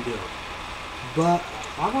what I'm doing. But,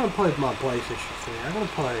 I'm going to play my PlayStation 3. I'm going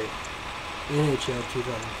to play NHL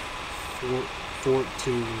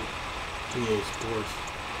 2014 EA Sports.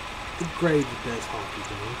 The greatest, best hockey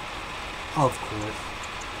game. Of course.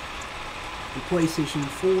 The PlayStation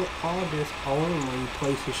 4 August only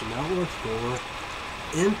PlayStation Network Store.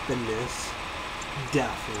 Infamous.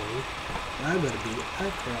 Definitely. I'm going to be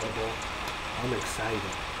incredible. I'm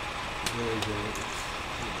excited. Very good.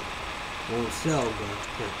 Won't sell, but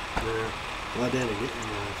well, then again,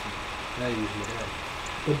 I use my head.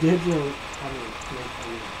 But digital,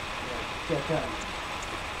 check out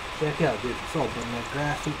digital. So, but my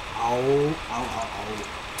graphic, I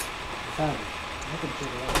can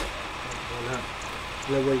check it out. Why not?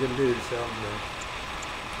 What are you going to do to sell them?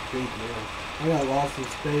 I got Lost in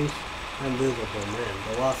Space. Invisible, man.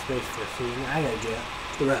 The Lost Space for a season. I gotta get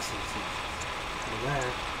the rest of the season. And that,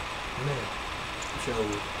 man,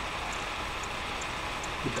 shows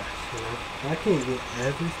the best, I can't get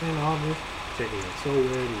everything on this. Checking it so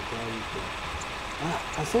weird and fun.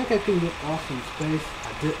 I think I can get Lost in Space.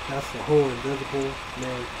 That's the whole Invisible,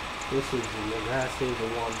 man. This is the last thing,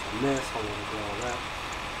 the ones I missed. I want to get all that.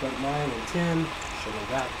 But 9 and 10, should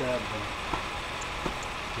have got that, but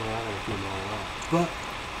I gotta keep them all out. But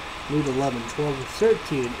Lead 11, 12, and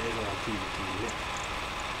 13 is on TV.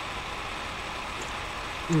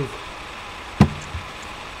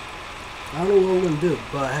 I don't know what we're going to do,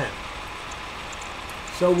 but hey.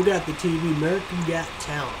 So we got the TV, American Got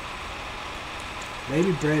Talent.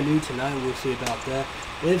 Maybe brand new tonight, we'll see about that.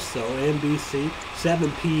 If so, NBC, 7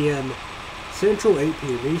 p.m. Central, 8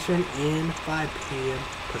 p.m. Eastern, and 5 p.m.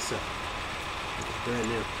 Pacific. It's brand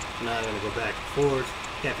new. Now I'm going to go back and forth.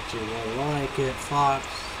 Captain won't like it, Fox.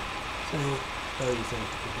 30 seconds to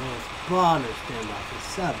advance. Bonner standby for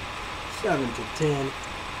 7 to 10.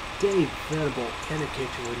 Dave Venable, Kenny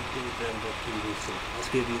Kitchen with Dave Venable PVC.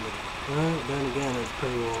 Let's give you the. Then again, it's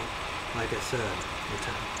pretty well, like I said, the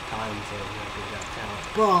times of American Got Talent.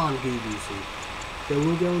 Bond PVC. Then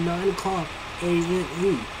we'll go 9 o'clock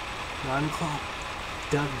A&E. 9 o'clock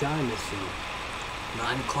Duck Dynasty.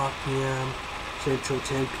 9 o'clock p.m. Central,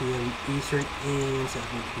 10 p.m. Eastern, and 7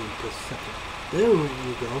 p.m. Pacific. Then we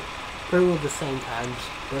go. Pretty well the same times,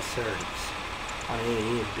 but service. On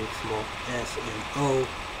A&E and Big Small S and O.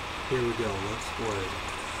 Here we go. Let's word.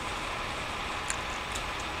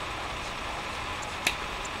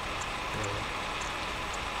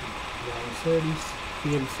 9:30.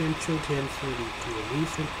 p.m. Central, 10:30 p.m.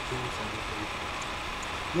 Eastern, 10:30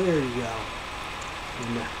 p.m. There you go.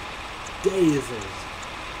 And the days is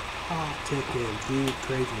hot ticking D,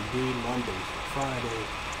 crazy D, Monday to Friday,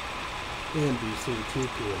 NBC 2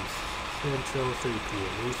 p.m. Central, 3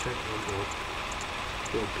 p.m. Eastern, and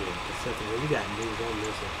 4 p.m. Pacific. We got news on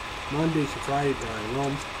this Monday to Friday during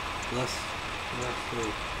runs, less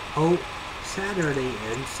sleep. Saturday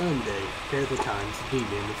and Sunday, pair the times, D and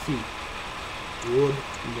the C. Wood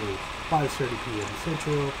news, 5:30 p.m.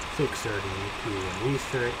 Central, 6:30 p.m.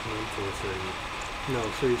 Eastern, and 3:30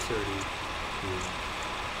 p.m.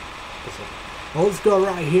 Pacific. Well, let's go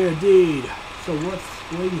right here, indeed. So what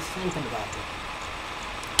are you thinking about that?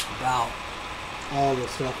 About all the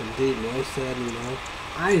stuff indeed. And they said,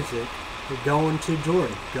 Isaac going to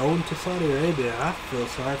Jordan, going to Saudi Arabia. I feel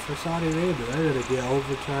sorry for Saudi Arabia. They're going to get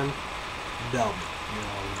overturned double.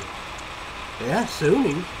 Yeah,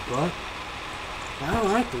 Sunni, but I don't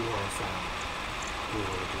like the world family.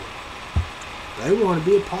 They want to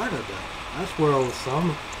be a part of that. That's where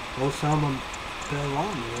Osama bin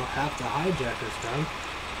Laden, half the hijackers come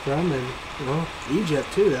from, and Egypt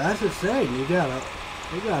too. That's insane. You gotta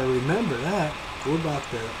remember that. What about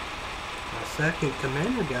the second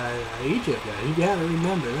commander guy, Egypt guy? You gotta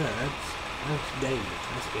remember that. That's dangerous.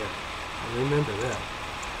 That's scary. I remember that.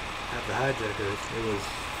 Half the hijackers, it was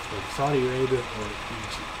from Saudi Arabia or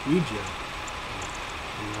Egypt.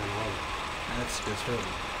 That's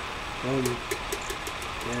disturbing. And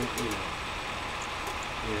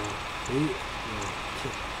the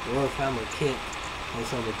royal family can't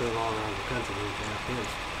Osama bin Laden around the country with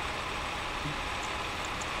Afghanistan.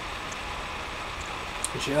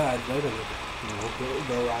 Sure, they're gonna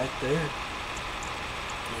go right there.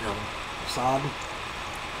 Assad,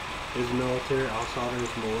 his military, Assad and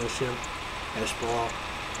his militia, Hezbollah,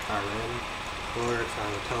 Iran, Florida,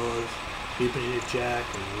 trying to tell us people to jack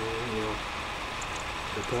and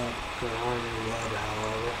to put army whatever,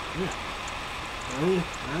 however. Yeah.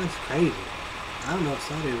 That's crazy. I don't know if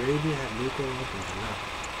Saudi Arabia had nuclear weapons or not.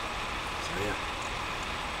 So yeah.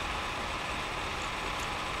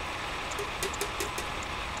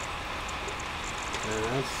 And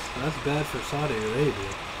that's bad for Saudi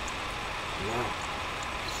Arabia. Wow.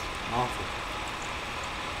 It's awful.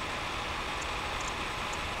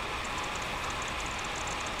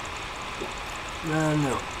 I don't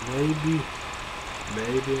know. Maybe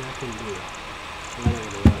I can do it. I'm not going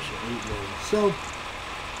to rush it. 8 minutes. So,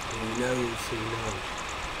 who knows?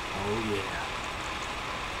 Oh yeah.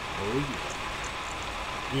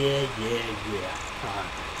 Yeah.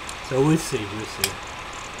 Alright. So we'll see. So,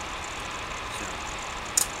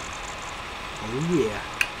 oh yeah.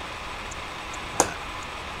 Alright.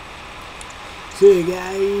 See you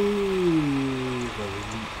guys.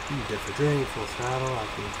 Different drink, full throttle, I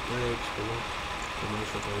think breaks,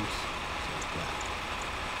 commercial breaks.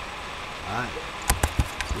 Alright.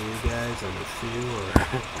 See you guys in a few or a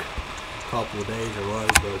couple of days or what,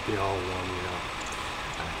 but it'll be all one,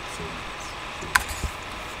 Alright, see you guys.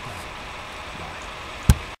 Bye.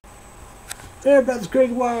 Hey everybody, it's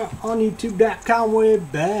CrazyWyatt on YouTube.com. We're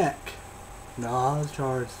back. NOS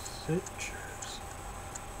Charged Citrus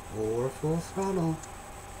or Full Throttle.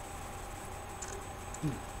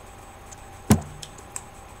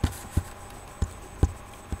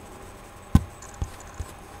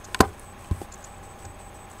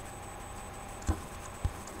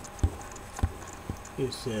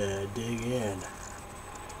 Just dig in.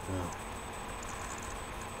 Oh.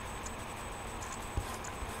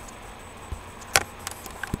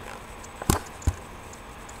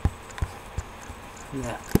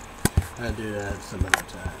 Yeah, I do that some other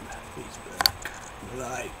time. Facebook,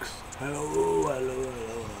 likes. Hello.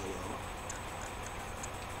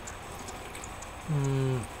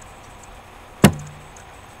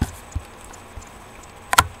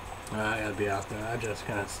 I gotta be out there. I just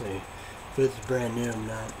kind of see if it's brand new or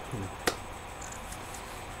not.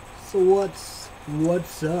 So what's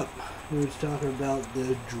up? We were talking about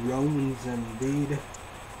the drones indeed.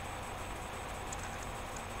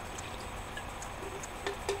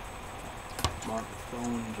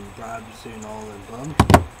 Smartphones and privacy and all that bum.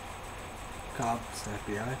 Cops,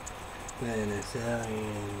 FBI, the NSA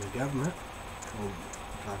and the government. We'll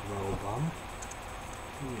talk about Obama.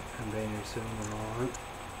 Campaigning soon and all that.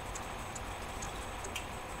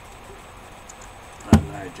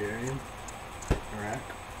 Nigeria, Iraq,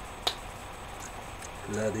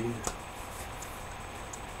 bloody,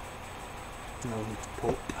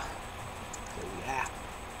 Pope. So yeah,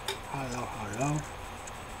 hello.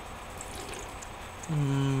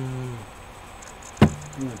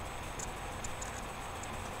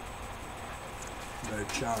 Their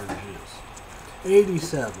charges.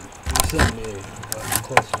 87. 78.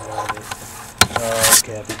 Close to it.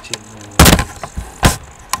 Cappy chip.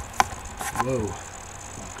 Whoa.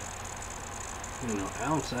 You know,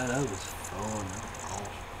 outside I was falling off.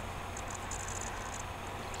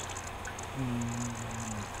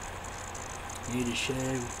 Need a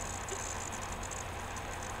shave.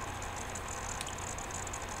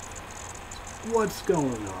 What's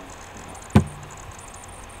going on?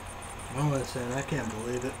 Like I said, I can't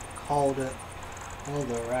believe it. Called it. All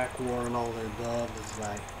the Iraq war and all the above is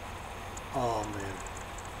like, oh man.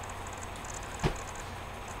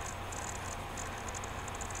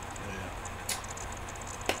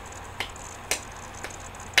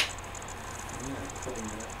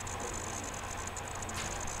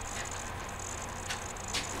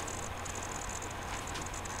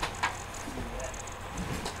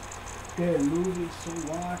 Yeah, movies to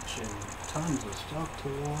watch and tons of stuff to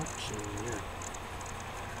watch and yeah.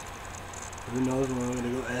 Who knows when we're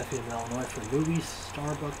gonna go F in Illinois for movies,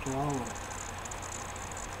 Starbucks tomorrow,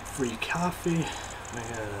 free coffee. I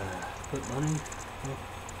gotta put money on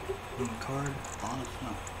the card, all that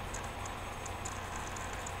stuff.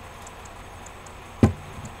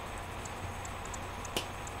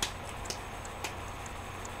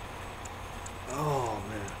 Oh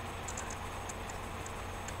man.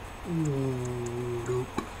 Nope.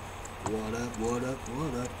 What up, what up,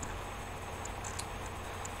 what up?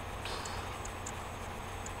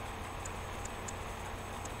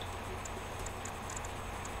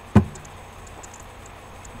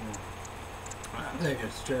 I think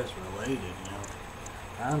it's stress related, you know.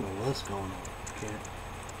 I don't know what's going on. Can't.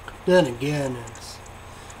 Then again, it's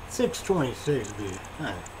 6:26, be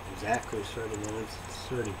not exactly 30 minutes, it's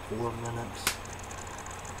 34 minutes.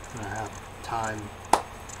 I have time.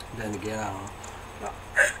 Then again, I don't know.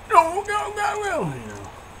 Go, you know.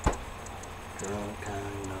 Drunk, kind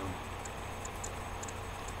of, you know.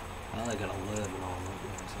 I only gotta live and all that, you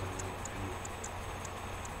know,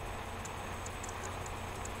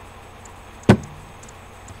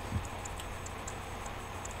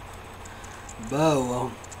 but,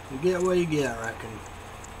 well, you get what you get, I reckon.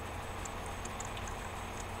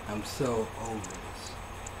 I'm so over this.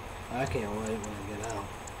 I can't wait when I get out.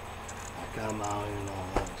 I come out and all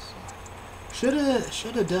that stuff.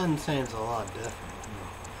 Should have done things a lot different. You know.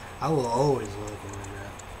 I will always live in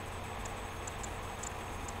regret.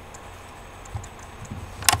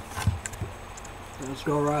 Let's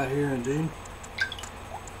go right here indeed.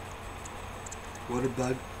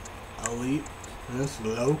 Waterbug Elite. And this is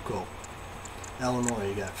local. Illinois.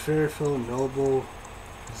 You got Fairfield, Noble,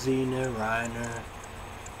 Xena, Reiner,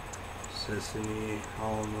 Sesame,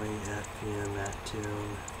 Holmley, FPM,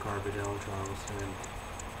 Mattoon, Carbondale, Charleston,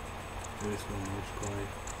 Louisville, North Clay.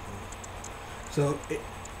 So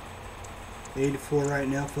 84 right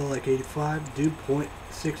now, feel like 85. Dew point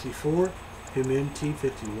 64. Humidity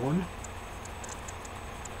 51%.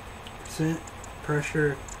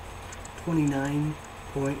 Pressure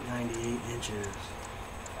 29.98 inches.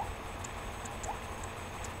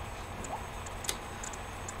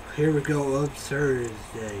 Here we go up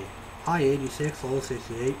Thursday. High 86, low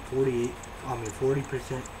 68, 40%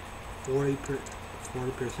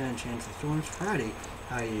 chance of storms. Friday,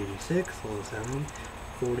 high 86, low 70,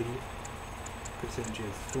 40% chance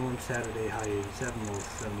of storms. Saturday, high 87, low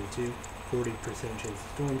 72, 40% chance of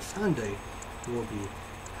storms. Sunday will be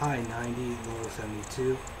high 90, low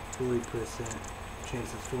 72, 40%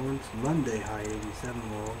 chance of storms. Monday, high 87,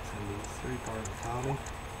 low 73, partly cloudy.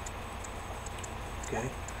 Okay.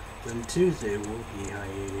 Then Tuesday will be high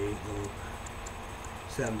 88, low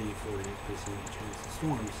 70, 48% chance of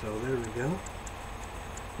storm. So there we go.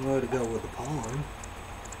 I'm going to go with the pollen.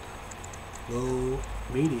 Low,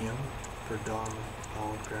 medium, predominant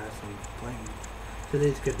pollen, grass, and plain.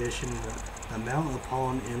 Today's condition, the amount of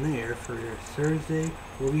pollen in the air for your Thursday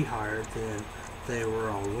will be higher than they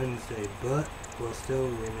were on Wednesday, but will still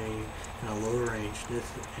remain in a lower range. This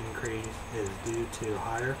increase is due to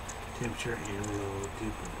higher temperature and low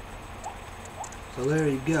dew point. So there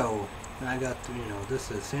you go. And I got,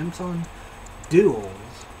 this is Samsung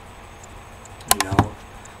Duals.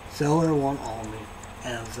 Seller one only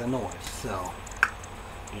as a noise. So,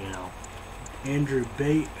 Andrew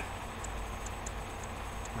Bate.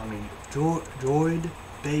 Droid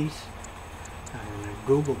Base. And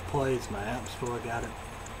Google Play is my app store. I got it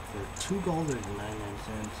for $2.99.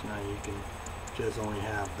 Now you can just only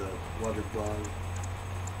have the Waterbug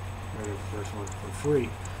or the first one for free.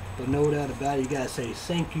 But no doubt about it, you gotta say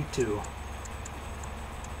thank you to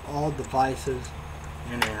all devices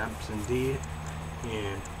and apps, indeed,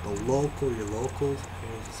 and your locals,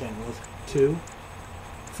 here's the St. Louis, 2,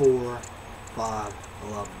 4, 5,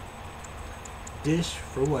 11. dish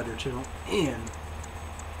for weather channel and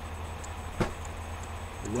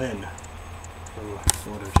wind for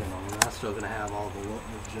weather channel. And I'm still gonna have all the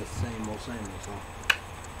just same old. So you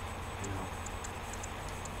know,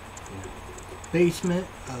 yeah. Basement,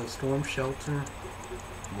 storm shelter.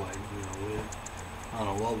 Like, you know, I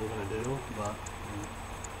don't know what we're gonna do, but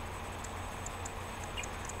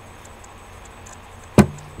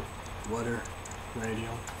weather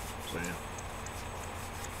radio. So yeah.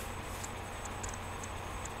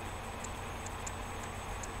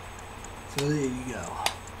 So there you go.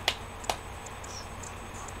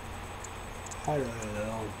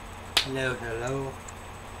 Hello. Hello, hello.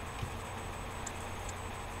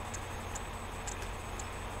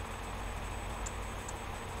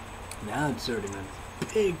 Now it's 30 minutes.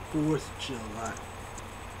 Big 4th of July.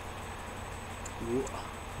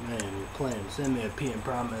 Man, you're playing. Send me a PM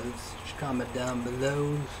promise. Just comment down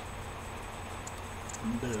below.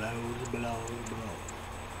 Below.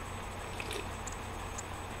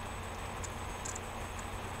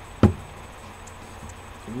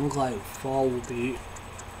 It looks like fall will be,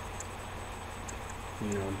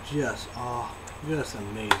 you know, just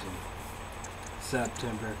amazing.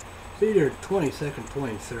 September. It's either 22nd,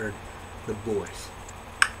 23rd, the boys.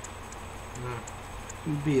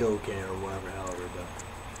 Be okay or whatever, however, but,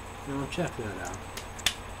 you know, check that out.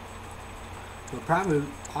 But probably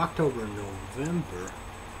October, November,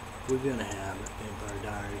 we're gonna have Vampire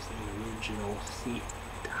Diaries, the original CW.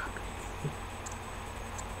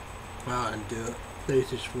 And do it.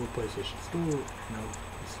 PlayStation 4, PlayStation Store, you know,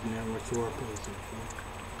 this is Network Store, PlayStation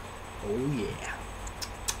 4. Oh yeah.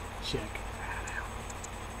 Check that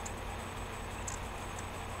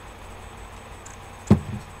out.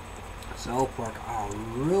 South Park, I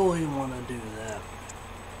really want to do that.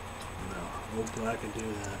 No, hopefully I can do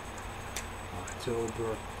that.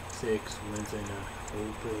 October 6th, Wednesday night.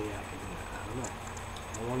 Hopefully I can do that. I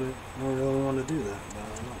don't know. I really want to do that, but I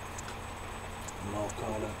don't know. I'm all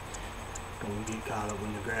caught up. Gonna get caught up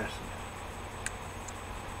in the grass.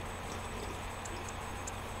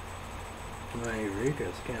 My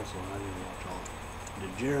Eureka's canceled. I didn't watch all the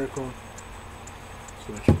Jericho.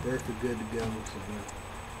 So it's perfect, good to go. So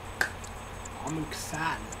yeah, I'm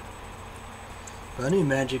excited. But I need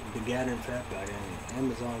Magic the Gathering Fat Bag. I need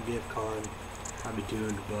Amazon gift card. Probably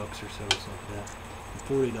 $200 or so, something like that.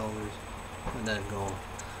 $40. Let that go.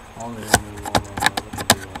 All the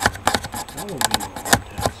that won't be no hard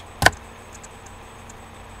task.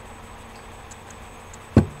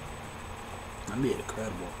 That'd be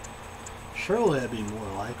incredible. Surely I'd be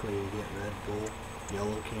more likely to get Red Bull,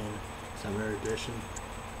 Yellow Can, Summer Edition.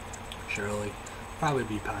 Surely. Probably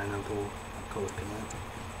be pineapple, coconut,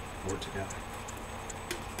 or together.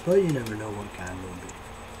 But you never know what kind it will be.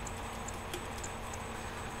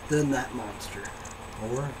 Then that monster.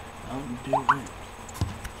 Or Mountain Dew Mint.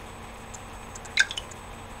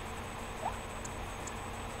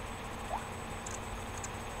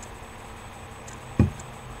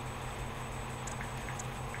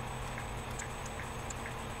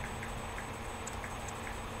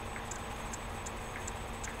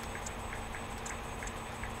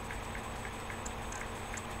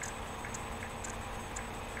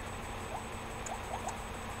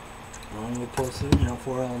 We'll post it, you know,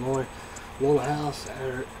 for Illinois. Little house,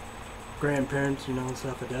 our grandparents, you know, and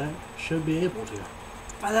stuff like that, should be able to.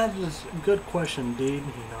 But that's just a good question, indeed.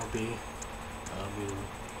 You know,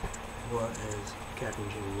 what is Captain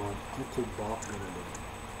Jimmy One Uncle Bob gonna do?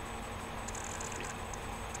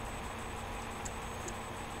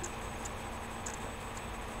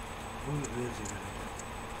 What is he gonna do?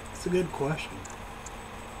 It's a good question.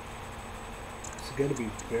 It's gonna be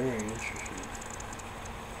very interesting.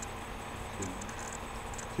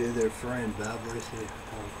 See their friend Bob Lacey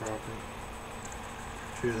on Crawford.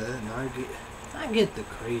 True that, and I get the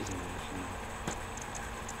craziness,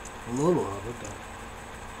 you know. A little of it, but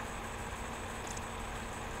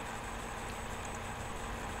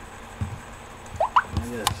I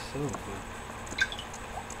guess so,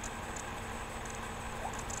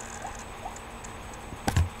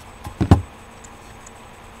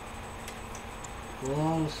 but a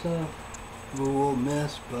lot of stuff we will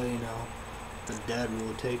miss, but you know, the dad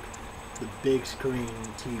will take the big screen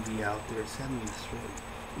TV out there, 73,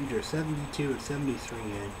 either 72 or 73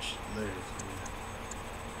 inch there.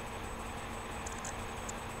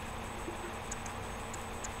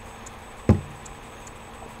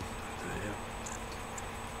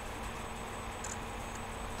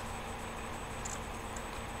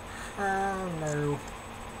 Hello.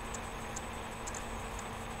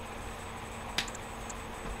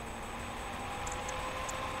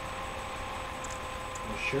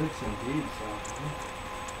 Shirts indeed, so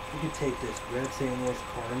You could take this red St. Louis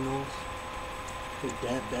Cardinals, put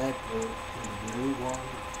that back for the blue one.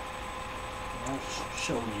 I'll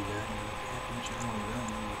show you that.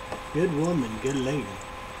 Good woman, good lady.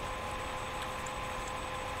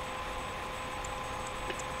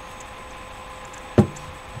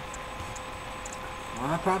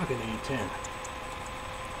 Well, I probably could eat 10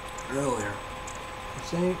 earlier.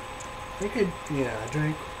 See, I could, yeah, I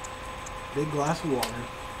drank a big glass of water,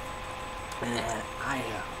 and I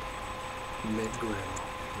have mid-grandma.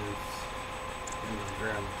 It's my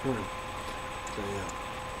grandma's friend. So, yeah.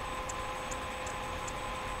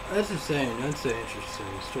 That's the same. That's an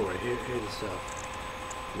interesting story. Here's the stuff.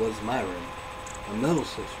 Was my room. My middle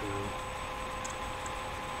sister's room.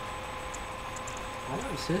 My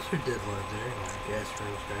little sister did live there, like guest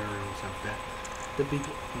rooms, spare rooms, stuff like that. The big, we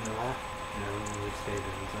stayed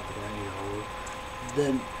there and stuff like that,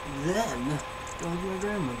 Then, that was my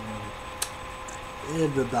grandma's room.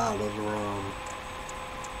 Everybody's room.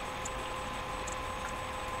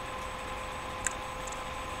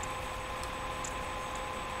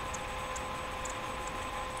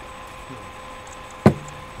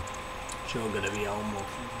 Show gonna be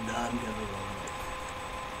almost done.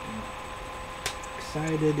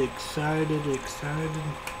 Excited.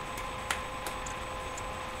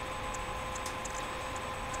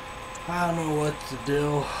 I don't know what to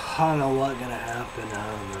do. I don't know what's gonna happen. I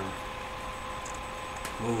don't know.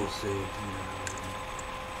 We'll see.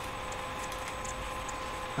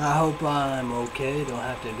 I hope I'm okay. Don't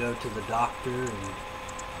have to go to the doctor and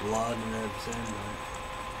blood and everything.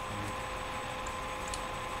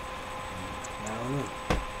 But I don't know.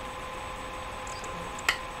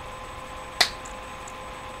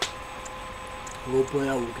 Hopefully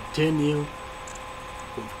I will continue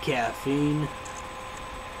with caffeine,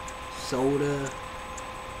 soda,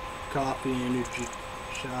 coffee, energy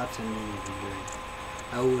shots, and energy drink.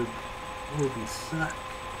 I would be sucky,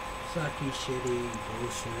 shitty,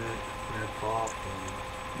 bullshit, rip off,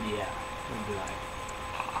 and yeah, I'd be like,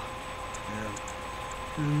 yeah.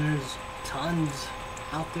 And there's tons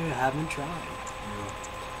out there I haven't tried.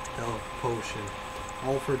 Health potion,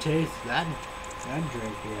 all for taste. That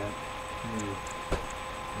drink yet.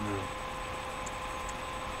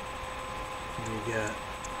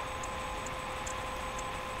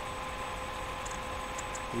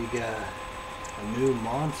 You got a new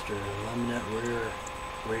monster, lemonade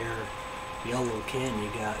rare yellow can. You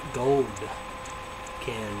got gold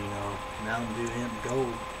can, Mountain Dew Hemp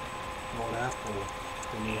Gold apple.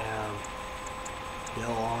 Then you have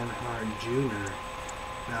Dale Earnhardt Jr.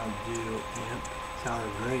 Mountain Dew Hemp Sour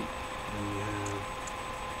Grape.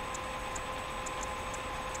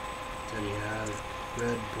 Then you have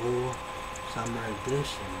Red Bull Summer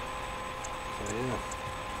Edition. So yeah.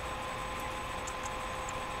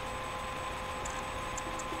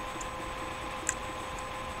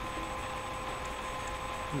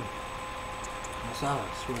 I saw a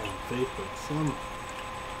swear on Facebook some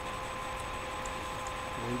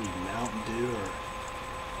maybe Mountain Dew or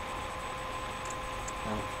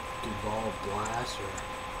Mountain Dew Ball Blast or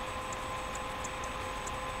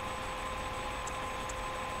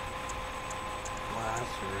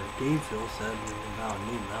Gainesville said about a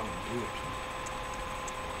new Mountain Dew or something.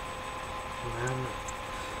 And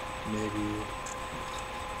maybe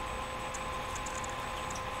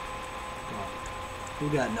we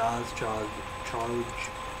got NOS Charged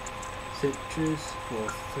Citrus or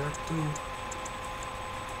Throttle.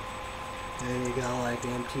 And you got like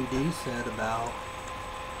MTDs said about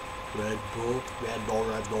Red Bull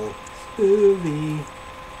Smoothie.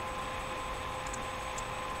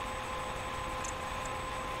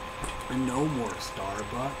 And no more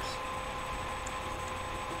Starbucks.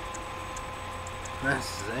 That's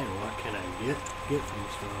the thing, what can I get from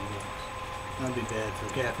Starbucks? That'd be bad for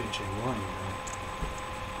caffeine chain 1,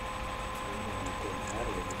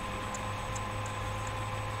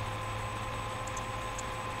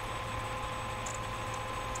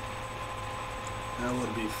 That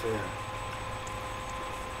would be fair.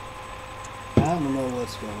 I don't know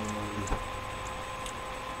what's going on.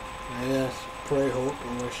 Yes, pray, hope,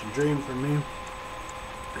 and wish and dream for me.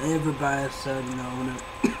 Everybody said no.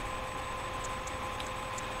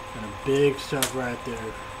 And a big stuff right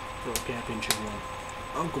there for camping chain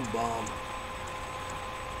 1. Uncle Bob.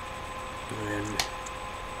 And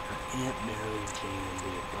her Aunt Mary Jane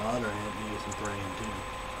did. My other aunt needs some praying too.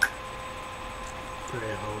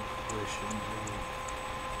 Pray, hope, wish and dream.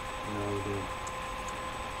 Dude.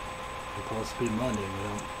 It's supposed to be Monday,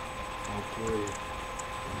 man. I'll pray.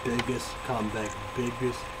 The biggest comeback,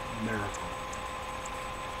 biggest miracle.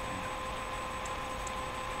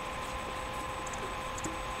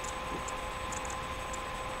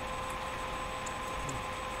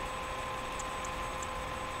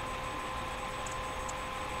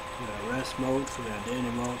 got rest modes, we got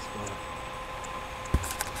daily modes for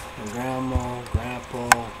my grandma, grandpa,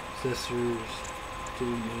 sisters, 2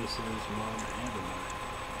 nieces, mom, and everybody.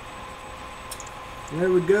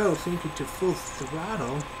 There we go, sync it to full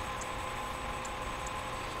throttle.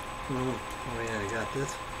 Oh yeah, I got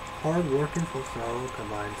this. Hard working full throttle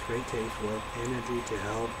combines great taste with energy to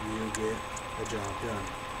help you get the job done.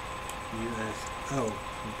 USO.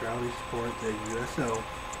 We proudly support the USO,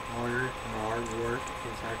 honor the hard work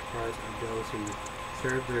and sacrifice of those who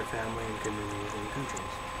serve their family and communities and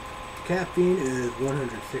countries. The caffeine is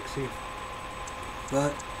 160,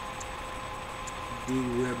 but the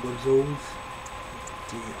ribosomes,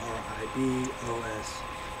 DRIBOSE,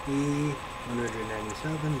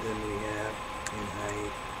 197. Then we have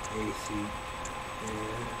NIAC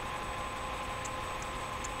and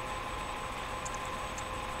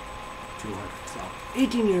 200. So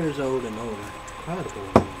 18 years old and older. Incredible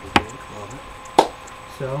when you drink. Love it.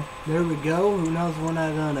 So there we go. Who knows when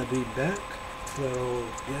I'm gonna be back? So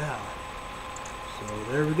yeah. So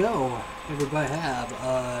there we go. Everybody have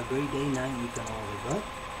a great day, night, weekend, all of that.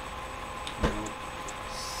 You know,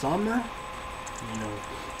 summer. You know,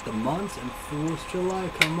 the months and 4th of July.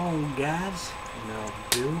 Come on, guys. You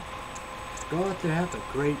know, go out there, have a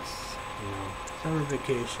great, you know, summer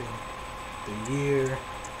vacation. The year.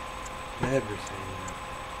 Everything,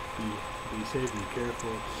 you know. Be safe, be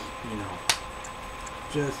careful, you know.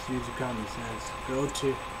 Just use your common sense. Go to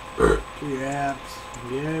your apps,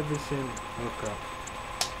 get everything hook up.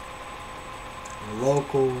 The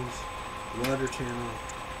locals, weather channel,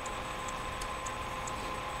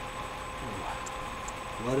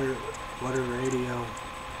 weather radio,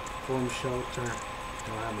 form shelter,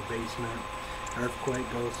 don't have a basement, earthquake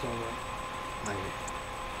goes somewhere. Like,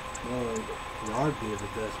 well, yard be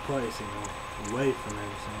the best place, you know, away from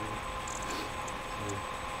everything. So,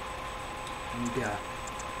 you got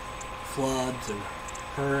floods and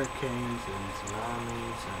hurricanes and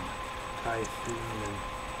tsunamis and typhoon and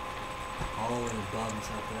all of the above and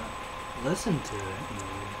stuff like that. Listen to it, you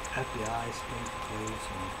know, FBI, state police,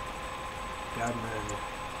 and government, and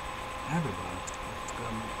everybody.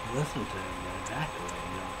 Listen to it, man, evacuate,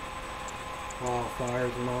 you know.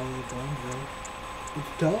 Wildfires and all that things, you know. It's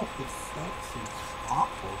tough, it sucks, it's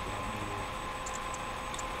awful, but,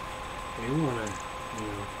 you know, you wanna, you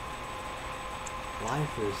know,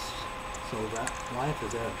 life is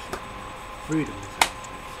everything, you know, freedom is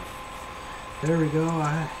everything, so. There we go,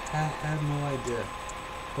 I have no idea.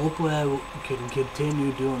 Hopefully I can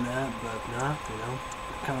continue doing that, but if not, you know,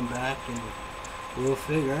 come back and we'll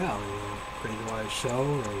figure out, you know, CrazyWyatt show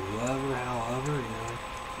or whatever, however, you know,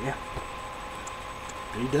 yeah.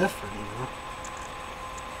 Be different, you know.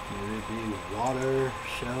 Maybe it be water,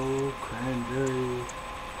 show, cranberry.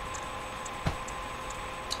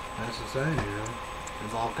 That's the same, you know.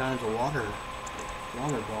 There's all kinds of water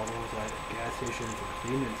bottles at gas stations or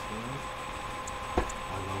convenience stores.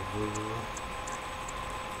 I love blue.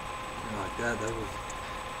 Like that was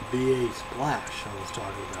VA Splash I was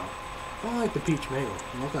talking about. I don't like the peach mango.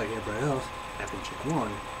 It looks like everybody else. Happy Chick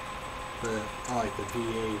 1. But I like the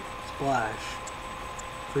VA Splash.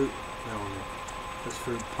 Fruit, no, it's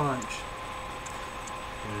fruit punch.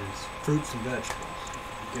 And it's fruits and vegetables.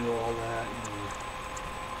 You do all that, you know.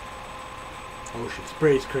 Ocean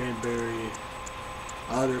Spray's cranberry,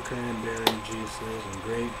 other cranberry juices and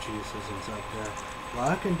grape juices and stuff like that. Well,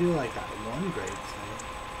 I can do like that one grape thing.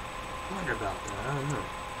 I wonder about that, I don't know.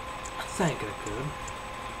 I think I could.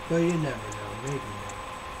 But you never know, maybe not.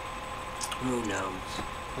 Who knows?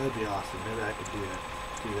 That'd be awesome. Maybe I could do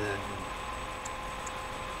that and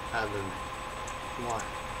have them watch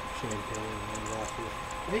champagne and glasses.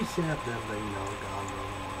 They used to have them, but you know, gone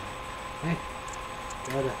running away. Hey,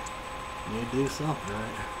 you need to do something,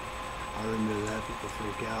 right? I remember that people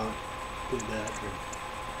freak out, do that, or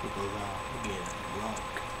people get drunk.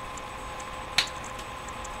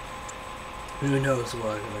 Who knows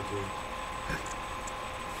what I'm gonna do?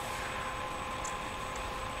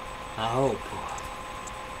 I hope.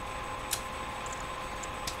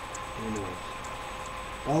 Who knows?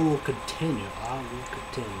 I will continue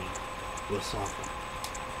with something.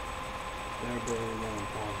 Everybody around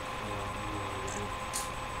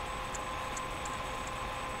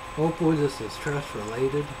hopefully this is stress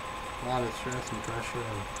related. A lot of stress and pressure.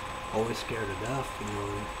 I'm always scared to death, you know,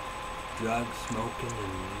 drugs, smoking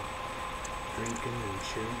and drinking and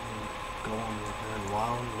shooting and going and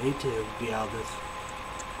wild. Need to be out of this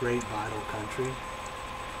great vital country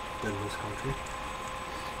than this country.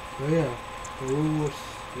 But yeah, we'll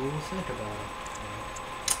think about it. You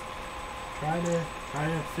know. Try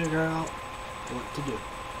to figure out what to do.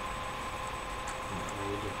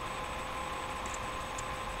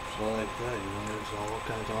 So Well, like that, you know, there's all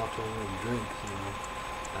kinds of alternative drinks, you know.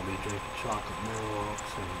 I'll be drinking chocolate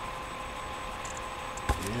milks and,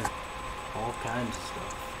 yeah, all kinds of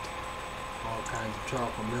stuff. All kinds of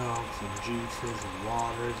chocolate milks and juices and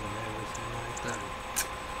waters and everything like that.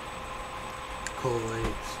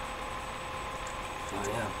 Collates. Oh,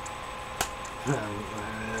 yeah.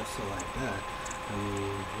 So like that. I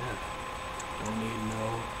mean, yeah. Don't need no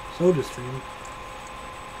soda stream.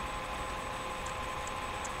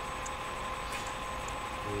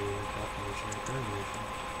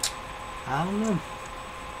 I don't know.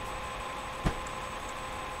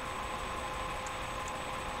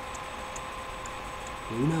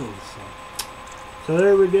 Who knows? So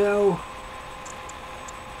there we go.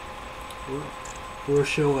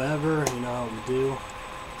 Worst show ever. You know how we do.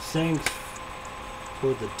 Thanks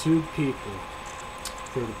for the 2 people.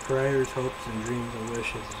 For the prayers, hopes, and dreams and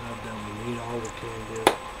wishes I've done. We need all we can do.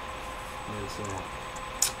 And so,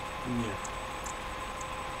 yeah.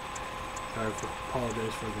 Sorry for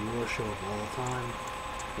apologize for the worst show of all time.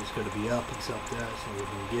 It's going to be up and stuff that, so we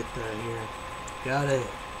can get that here. Got it.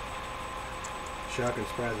 Shocking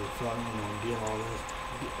surprise is fun, you know, getting all this.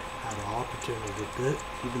 Had an opportunity to get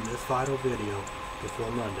even this vital video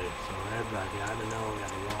before Monday. So everybody got to know, got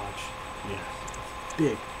to watch. Yes, it's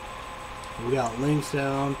big. We got links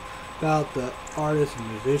down about the artists and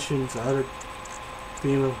musicians, the other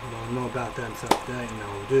people don't know about that and stuff that, you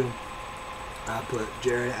know, we do. I put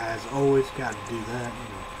Jared, as always, got to do that, you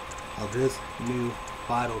know, of this new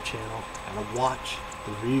vital channel. Gotta watch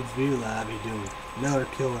the review lab. He's doing another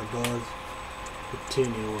killer buzz.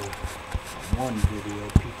 Continue with one video,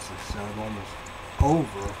 pizza sub, almost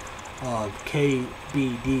over.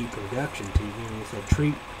 KBD Production TV, and it's a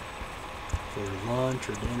treat for lunch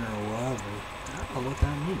or dinner or whatever. I don't know what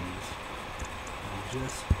that means. I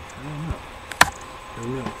don't know. Who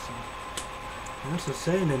knows? That's the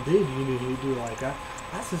saying, indeed. You do like that.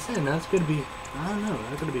 That's the saying. That's gonna be. I don't know.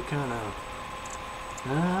 That's gonna be kind of. I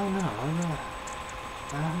don't know. I don't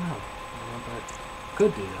know if I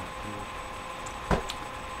could do that.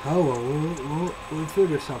 Oh well, we'll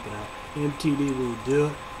figure something out. MTD will do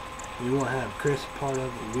it. We won't have Chris part of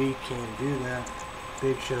it. We can do that.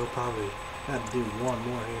 Big show probably have to do one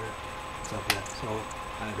more here. Stuff like that. So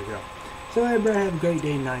I have to go. So everybody have a great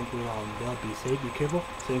day, night. Be safe, be careful.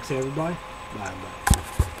 Thanks everybody. Bye bye.